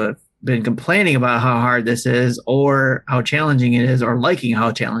people who have been complaining about how hard this is or how challenging it is or liking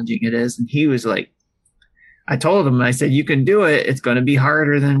how challenging it is. And he was like, I told him, I said, you can do it. It's going to be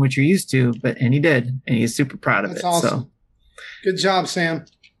harder than what you're used to, and he did. And he's super proud of it. Awesome. So good job, Sam.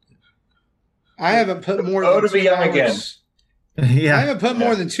 I haven't put more Oh, than to be 2 young hours. again. yeah. I haven't put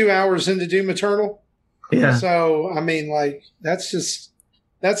more than 2 hours into Doom Eternal. Yeah. So, I mean, like, that's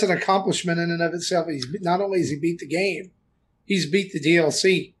an accomplishment in and of itself. Not only has he beat the game, he's beat the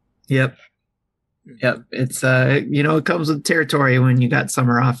DLC. Yep. It's it comes with territory when you got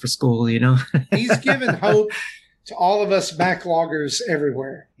summer off for school, He's given hope to all of us backloggers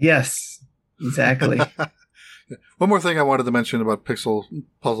everywhere. Yes, exactly. One more thing I wanted to mention about Pixel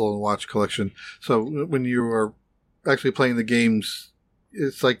Puzzle and Watch Collection. So when you are actually playing the games,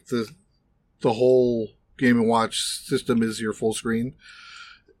 it's like the whole Game & Watch system is your full screen,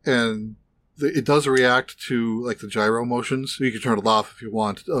 and it does react to like the gyro motions. So you can turn it off if you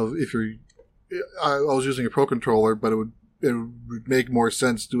want. I was using a Pro Controller, but it would make more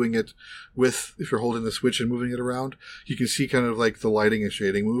sense doing it if you're holding the Switch and moving it around. You can see kind of like the lighting and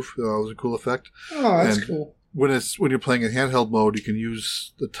shading move. That was a cool effect. Oh, that's cool. When you're playing in handheld mode, you can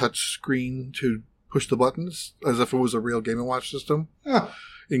use the touch screen to push the buttons as if it was a real Game & Watch system,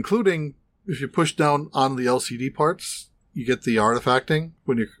 including if you push down on the LCD parts, you get the artifacting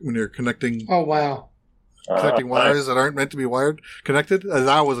when you're connecting. Oh, wow. Connecting wires that aren't meant to be connected.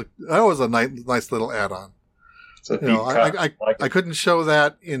 That was a nice little add-on. I couldn't show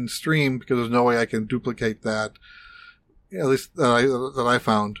that in stream because there's no way I can duplicate that. At least that I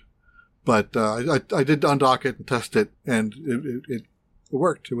found. But I did undock it and test it, and it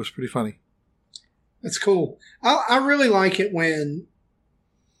worked. It was pretty funny. That's cool. I really like it when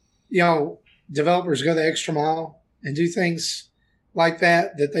developers go the extra mile and do things like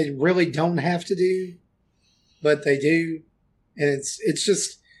that they really don't have to do, but they do, and it's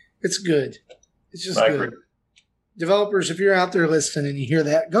good. It's just good. Agree. Developers, if you're out there listening and you hear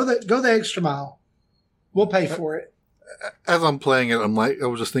that, go the extra mile. We'll pay for it. As I'm playing it, I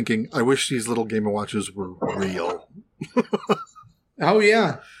was just thinking, I wish these little Game & Watches were real. Oh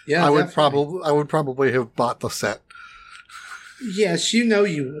yeah. I would probably have bought the set. Yes, you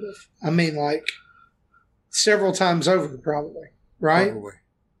would have. I mean, like several times over, probably. Right? Probably.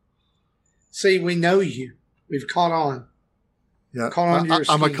 See, we know you. We've caught on. Yeah, Caught on to your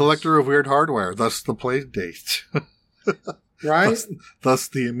I'm a schemes. collector of weird hardware. Thus the play date. Right? Thus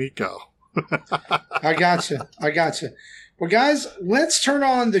the Amico. I gotcha. Well, guys, let's turn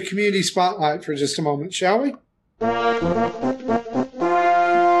on the community spotlight for just a moment, shall we?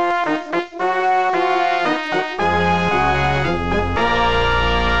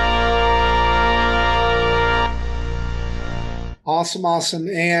 Awesome.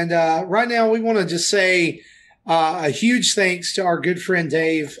 And right now we want to just say a huge thanks to our good friend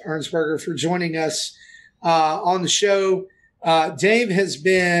Dave Ernsberger for joining us on the show. Dave has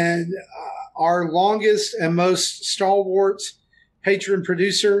been our longest and most stalwart patron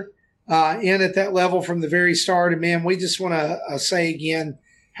producer in at that level from the very start. And man, we just want to say again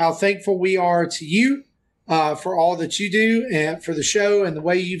how thankful we are to you for all that you do and for the show and the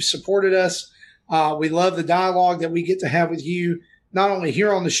way you've supported us. We love the dialogue that we get to have with you, not only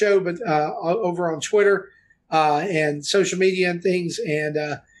here on the show, but over on Twitter and social media and things.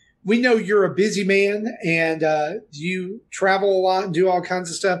 And we know you're a busy man and you travel a lot and do all kinds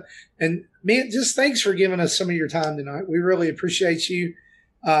of stuff. And man, just thanks for giving us some of your time tonight. We really appreciate you.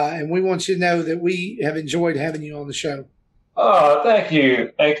 And we want you to know that we have enjoyed having you on the show. Oh, thank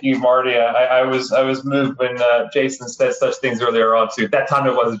you, Marty. I was moved when Jason said such things earlier on too. That time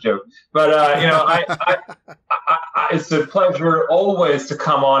it was a joke, but it's a pleasure always to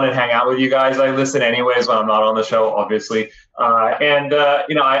come on and hang out with you guys. I listen anyways when I'm not on the show, obviously.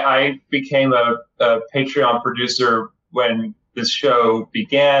 I became a Patreon producer when this show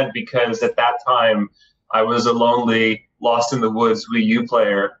began because at that time I was a lonely, lost in the woods Wii U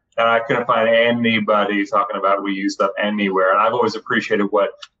player. And I couldn't find anybody talking about Wii U stuff anywhere. And I've always appreciated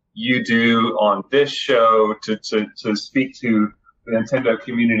what you do on this show to speak to the Nintendo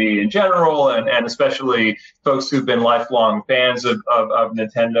community in general, and especially folks who've been lifelong fans of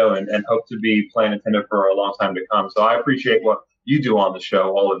Nintendo and hope to be playing Nintendo for a long time to come. So I appreciate what you do on the show,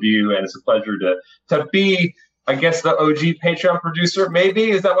 all of you. And it's a pleasure to be, I guess, the OG Patreon producer,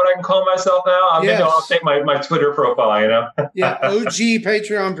 maybe. Is that what I can call myself now? Yes. Maybe I'll take my Twitter profile, Yeah, OG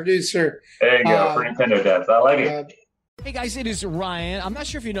Patreon producer. There you go, for Nintendo Dads. I like it. Hey guys, it is Ryan. I'm not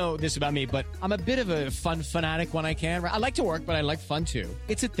sure if you know this about me, but I'm a bit of a fun fanatic when I can. I like to work, but I like fun too.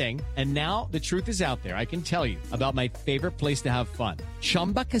 It's a thing. And now the truth is out there. I can tell you about my favorite place to have fun.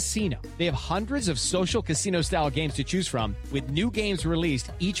 Chumba Casino. They have hundreds of social casino style games to choose from with new games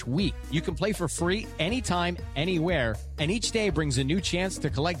released each week. You can play for free anytime, anywhere. And each day brings a new chance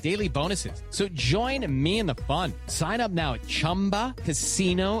to collect daily bonuses. So join me in the fun. Sign up now at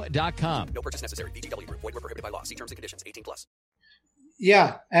ChumbaCasino.com. No purchase necessary. VGW Group. Void where prohibited by law. See terms and conditions. 18+.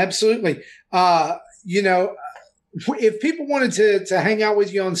 Yeah, absolutely. If people wanted to hang out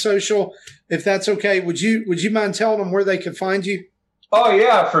with you on social, if that's okay, would you mind telling them where they can find you? Oh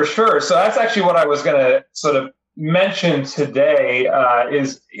yeah, for sure. So that's actually what I was going to sort of mention today.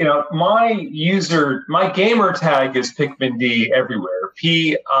 Is my gamer tag is Pikmin everywhere.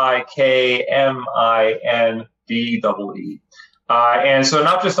 PIKMINDEE. And so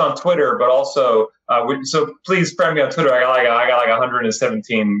not just on Twitter, but also, so please friend me on Twitter. I got like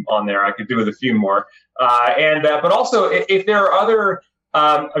 117 on there. I could do with a few more. But also if there are other,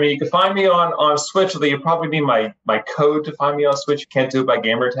 you can find me on Switch, although you probably need my code to find me on Switch. You can't do it by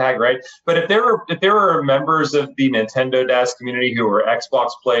gamer tag, right? But if there are members of the Nintendo Dads community who are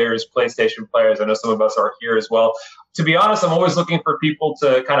Xbox players, PlayStation players, I know some of us are here as well. To be honest, I'm always looking for people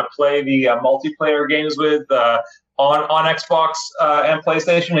to kind of play the multiplayer games with, on Xbox and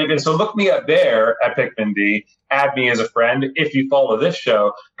PlayStation. And so look me up there at Pikmin D. Add me as a friend if you follow this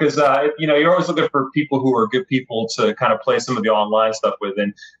show, because you're always looking for people who are good people to kind of play some of the online stuff with.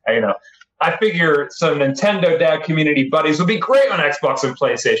 And I figure some Nintendo Dad community buddies would be great on Xbox and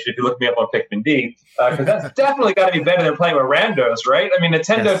PlayStation if you look me up on Pikmin D, because that's definitely got to be better than playing with randos, right? I mean,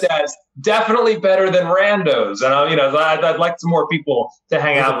 Nintendo Dad's definitely better than randos, and I'd like some more people to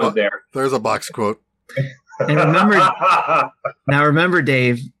hang out with there. There's a box quote. And remember,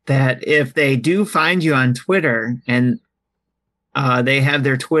 Dave, that if they do find you on Twitter and they have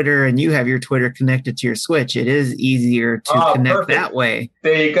their Twitter and you have your Twitter connected to your Switch, it is easier to connect that way.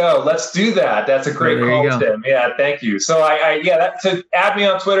 There you go. Let's do that. That's a great call, Tim. Yeah, thank you. So so add me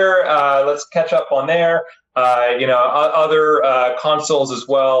on Twitter. Let's catch up on there. Other consoles as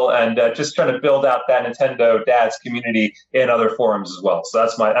well, and just trying to build out that Nintendo Dads community in other forums as well. So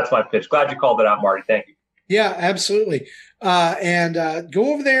that's my pitch. Glad you called it out, Marty. Thank you. Yeah, absolutely. And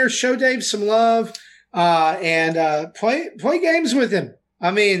go over there, show Dave some love, and play games with him.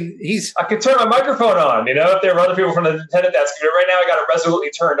 I mean, I can turn my microphone on, if there are other people from the Nintendo Dads community. Right now I got it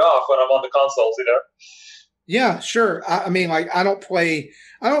resolutely turned off when I'm on the consoles, Yeah, sure. I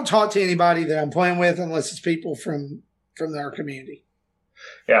don't talk to anybody that I'm playing with unless it's people from our community.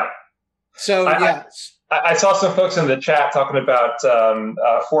 Yeah. So, I saw some folks in the chat talking about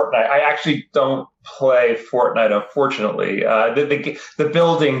Fortnite. I actually don't play Fortnite, unfortunately. The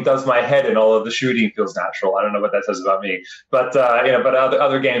building does my head in, all of the shooting feels natural. I don't know what that says about me, but but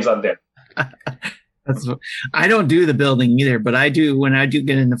other games I'm doing. I don't do the building either, but I do. When I do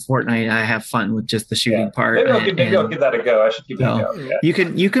get into Fortnite, I have fun with just the shooting part. Maybe I'll give that a go. I should keep it a go. Yeah.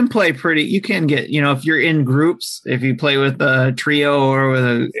 You can play pretty. You can get, if you're in groups, if you play with a trio or with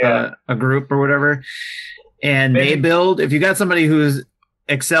a group or whatever, and they build. If you got somebody who's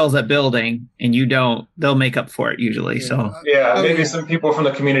excels at building and you don't, they'll make up for it usually. So maybe some people from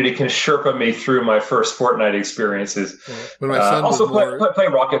the community can Sherpa me through my first Fortnite experiences. When my son also play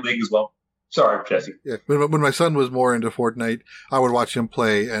Rocket League as well. Sorry, Jesse. Yeah, when my son was more into Fortnite, I would watch him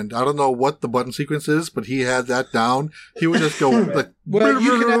play, and I don't know what the button sequence is, but he had that down. He would just go and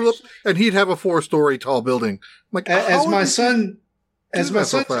he'd have a 4-story tall building. Like, as my son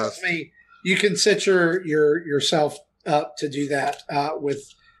tells me, you can set yourself up to do that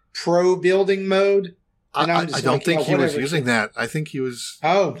with pro building mode. And I don't think he was using that. I think he was.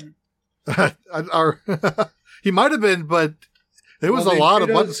 Oh, he might have been, but. There was a lot of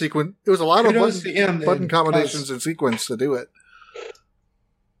button sequence. It was a lot of button combinations and sequence to do it.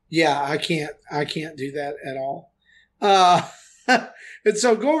 Yeah, I can't do that at all. And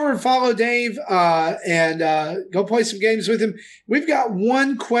so go over and follow Dave and go play some games with him. We've got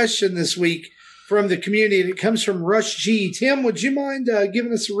one question this week from the community, and it comes from Rush G. Tim, would you mind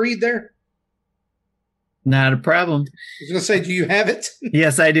giving us a read there? Not a problem. I was going to say, do you have it?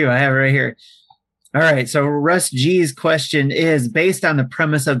 Yes, I do. I have it right here. All right, so Russ G's question is based on the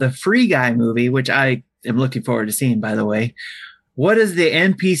premise of the Free Guy movie, which I am looking forward to seeing, by the way. What is the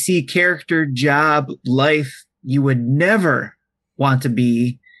NPC character, job, life you would never want to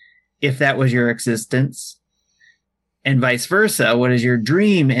be if that was your existence? And vice versa, what is your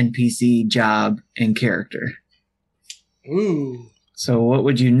dream NPC, job, and character? Ooh. So what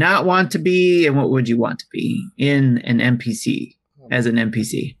would you not want to be, and what would you want to be in an NPC, as an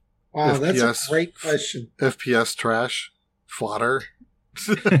NPC? Wow, FPS, that's a great question. FPS trash, fodder.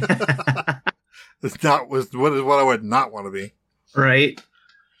 It's not what I would not want to be. Right.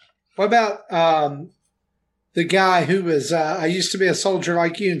 What about the guy who was, I used to be a soldier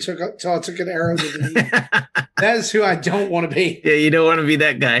like you and took an arrow to the knee? That is who I don't want to be. Yeah, you don't want to be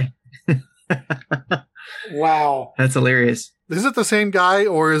that guy. Wow. That's hilarious. Is it the same guy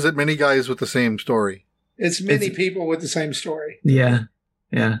or is it many guys with the same story? It's many people with the same story. Yeah.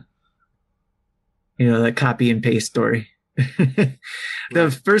 Yeah. That copy and paste story.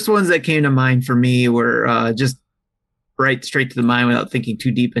 The first ones that came to mind for me were just right straight to the mind without thinking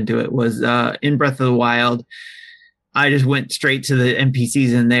too deep into it was in Breath of the Wild. I just went straight to the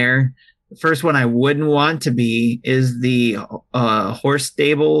NPCs in there. The first one I wouldn't want to be is the horse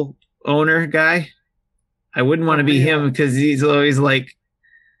stable owner guy. I wouldn't want to be him because he's always like,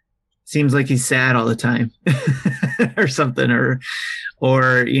 seems like he's sad all the time or something,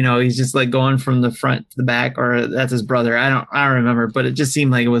 or he's just like going from the front to the back, or that's his brother. I don't remember, but it just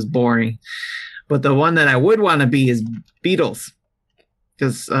seemed like it was boring. But the one that I would want to be is Beatles,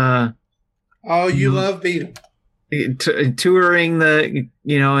 because you love Beatles. Touring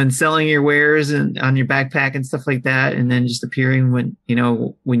and selling your wares and on your backpack and stuff like that, and then just appearing when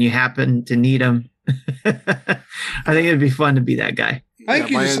you happen to need them. I think it'd be fun to be that guy. I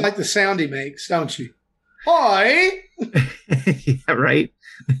think you just like the sound he makes, don't you? Hi. Yeah, right.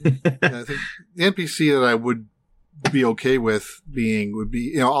 I think the NPC that I would be okay with being would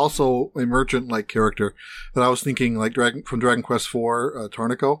be, also a merchant-like character that I was thinking like from Dragon Quest IV,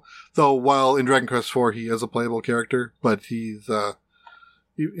 Tornico. Though while in Dragon Quest IV he is a playable character, but he's, but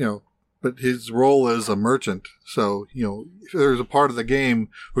his role is a merchant. So, if there's a part of the game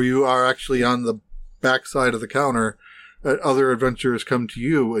where you are actually on the backside of the counter, other adventurers come to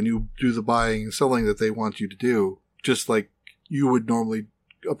you and you do the buying and selling that they want you to do, just like you would normally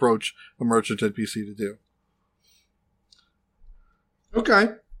approach a merchant NPC to do. Okay.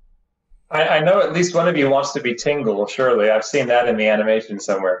 I know at least one of you wants to be Tingle, surely. I've seen that in the animation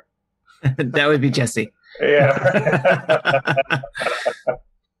somewhere. That would be Jesse. Yeah.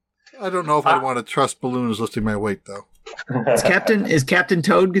 I don't know if I want to trust balloons lifting my weight, though. Is Captain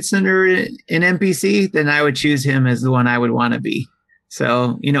Toad considered an NPC? Then I would choose him as the one I would want to be.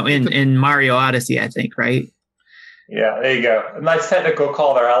 So, in Mario Odyssey, I think, right? Yeah, there you go. A nice technical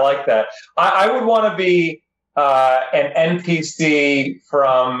call there. I like that. I would want to be an NPC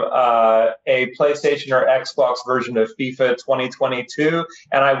from a PlayStation or Xbox version of FIFA 2022,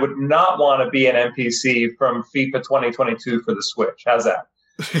 and I would not want to be an NPC from FIFA 2022 for the Switch. How's that?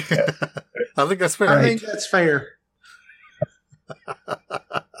 I think that's fair. I think that's fair.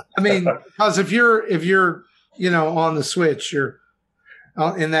 I mean, because if you're on the Switch, you're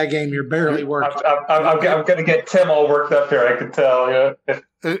in that game, you're barely working. I'm going to get Tim all worked up here. I can tell.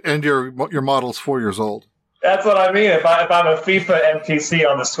 And your model's 4 years old. That's what I mean. If I'm a FIFA NPC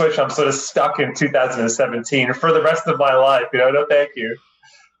on the Switch, I'm sort of stuck in 2017 for the rest of my life. No, thank you.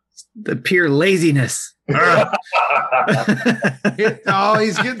 The pure laziness. Oh,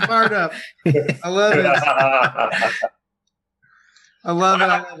 he's getting fired up. I love it. I love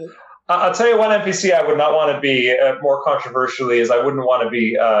it. I'll tell you one NPC I would not want to be, more controversially, is I wouldn't want to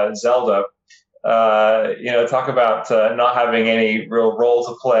be Zelda. Talk about not having any real role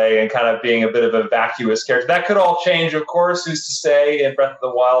to play and kind of being a bit of a vacuous character. That could all change, of course, who's to say, in Breath of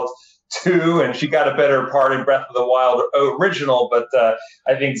the Wild 2, and she got a better part in Breath of the Wild original, but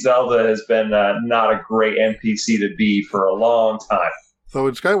I think Zelda has been not a great NPC to be for a long time. So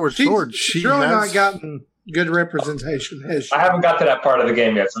in Skyward Sword, she's really not gotten good representation, has she? I haven't got to that part of the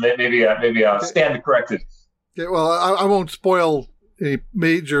game yet, so maybe I'll stand corrected. Yeah, well, I won't spoil any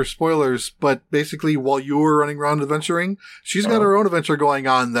major spoilers, but basically while you were running around adventuring, she's got her own adventure going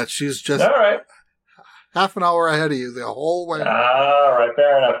on that she's just all right. half an hour ahead of you the whole way. All right,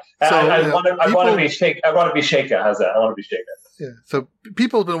 fair enough. So, I want to be Sheikah. How's that? I want to be Sheikah. Yeah. So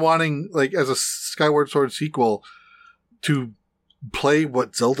people have been wanting, like, as a Skyward Sword sequel, to play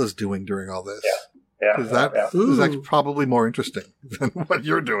what Zelda's doing during all this. Yeah. That's probably more interesting than what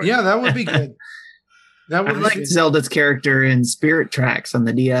you're doing. Yeah, that would be good. That would I like Zelda's character in Spirit Tracks on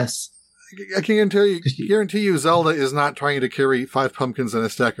the DS. I can guarantee you Zelda is not trying to carry 5 pumpkins in a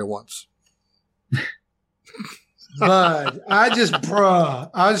stack at once. Bud, I just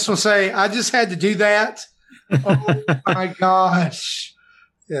want to say, I just had to do that. Oh my gosh.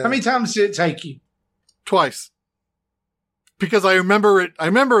 Yeah. How many times did it take you? Twice. Because I remember it. I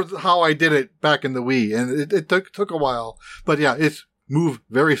remember how I did it back in the Wii, and it took a while. But yeah, it's moved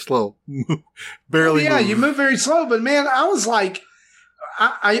very slow. Barely. Yeah, moved. you move very slow. But man, I was like,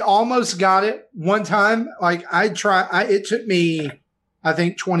 I almost got it one time. Like it took me I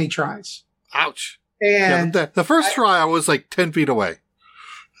think, 20 tries. Ouch. And the first try, I was like 10 feet away.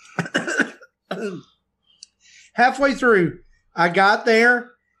 Halfway through, I got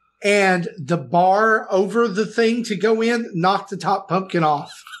there, and the bar over the thing to go in knocked the top pumpkin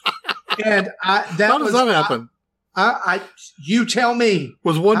off. And how does that happen? You tell me.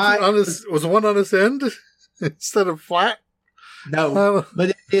 Was one on its end instead of flat? No, but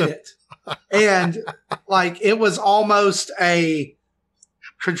it did it. And it was almost a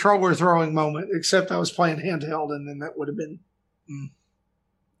controller throwing moment, except I was playing handheld, and then that would have been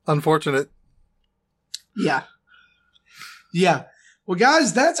unfortunate. Yeah. Well,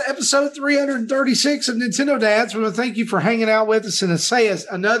 guys, that's episode 336 of Nintendo Dads. We want to thank you for hanging out with us, and to say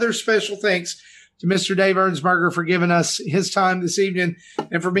another special thanks to Mr. Dave Ernsberger for giving us his time this evening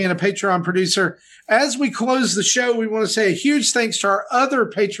and for being a Patreon producer. As we close the show, we want to say a huge thanks to our other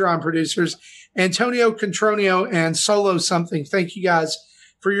Patreon producers, Antonio Contronio and Solo Something. Thank you guys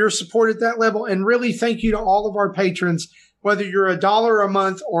for your support at that level. And really thank you to all of our patrons, whether you're $1 a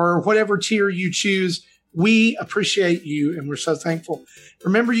month or whatever tier you choose. We appreciate you, and we're so thankful.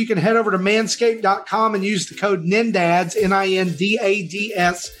 Remember, you can head over to manscaped.com and use the code NINDADS,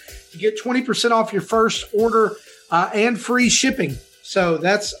 NINDADS, to get 20% off your first order and free shipping. So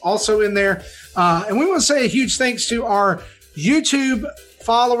that's also in there. And we want to say a huge thanks to our YouTube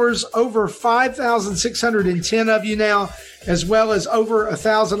followers, over 5,610 of you now, as well as over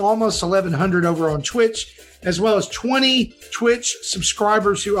 1,000, almost 1,100 over on Twitch, as well as 20 Twitch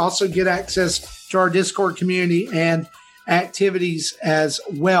subscribers who also get access to our Discord community and activities as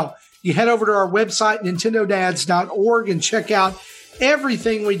well. You head over to our website, nintendodads.org, and check out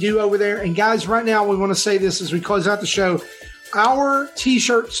everything we do over there. And guys, right now we want to say this as we close out the show. Our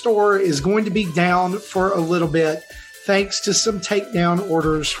t-shirt store is going to be down for a little bit, thanks to some takedown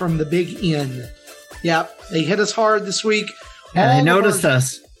orders from the Big N. Yep, they hit us hard this week. Yeah, they noticed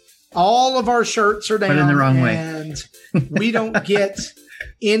us. All of our shirts are down. But in the wrong way. And we don't get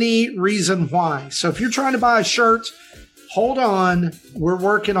any reason why. So if you're trying to buy a shirt, hold on. We're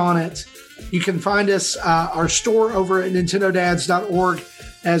working on it. You can find us, our store over at nintendodads.org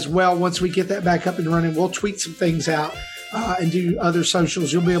as well. Once we get that back up and running, we'll tweet some things out and do other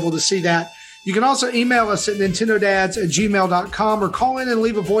socials. You'll be able to see that. You can also email us at nintendodads@gmail.com or call in and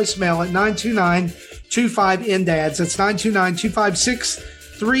leave a voicemail at 929-25-NDADS. That's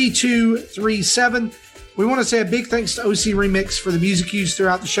 929-256-3237. We want to say a big thanks to OC Remix for the music used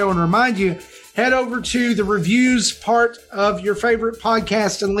throughout the show, and remind you, head over to the reviews part of your favorite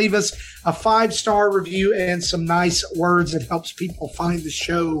podcast and leave us a 5-star review and some nice words. It helps people find the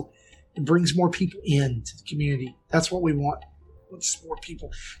show and brings more people into the community. That's what we want. It's more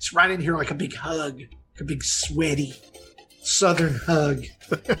people. It's right in here like a big hug, like a big sweaty Southern hug.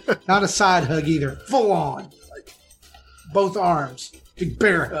 Not a side hug either. Full on. Like both arms. Big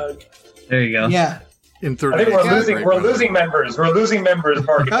bear hug. There you go. Yeah. I think we're losing members. We're losing members,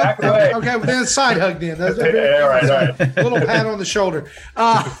 Mark. Back away. Okay, well, then side hug then. All right. A little pat on the shoulder.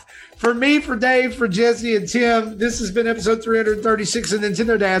 For me, for Dave, for Jesse, and Tim, this has been episode 336 of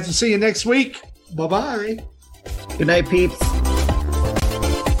Nintendo Dads. We'll see you next week. Bye-bye. Good night, peeps.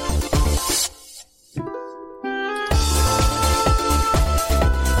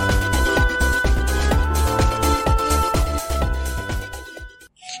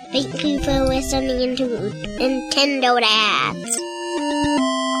 Thank you for listening to Nintendo Dads.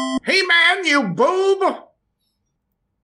 Hey, man, you boob!